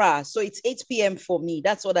in Accra, so it's 8 p.m. for me.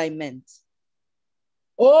 That's what I meant.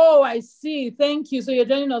 Oh, I see. Thank you. So you're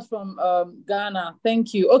joining us from Ghana.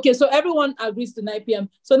 Thank you. Okay, so everyone agrees to 9 p.m.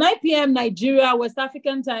 So 9 p.m. Nigeria, West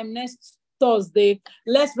African time next Thursday.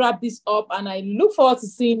 Let's wrap this up, and I look forward to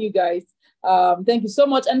seeing you guys. Thank you so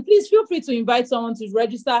much. And please feel free to invite someone to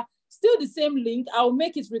register. Still the same link. I'll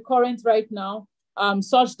make it recurrent right now,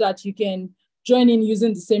 such that you can join in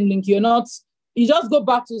using the same link. You just go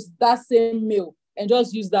back to that same mail and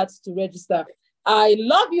just use that to register. I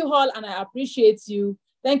love you all and I appreciate you.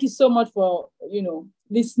 Thank you so much for,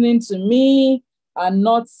 listening to me and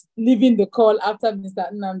not leaving the call after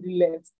Mr. Nnamdi left.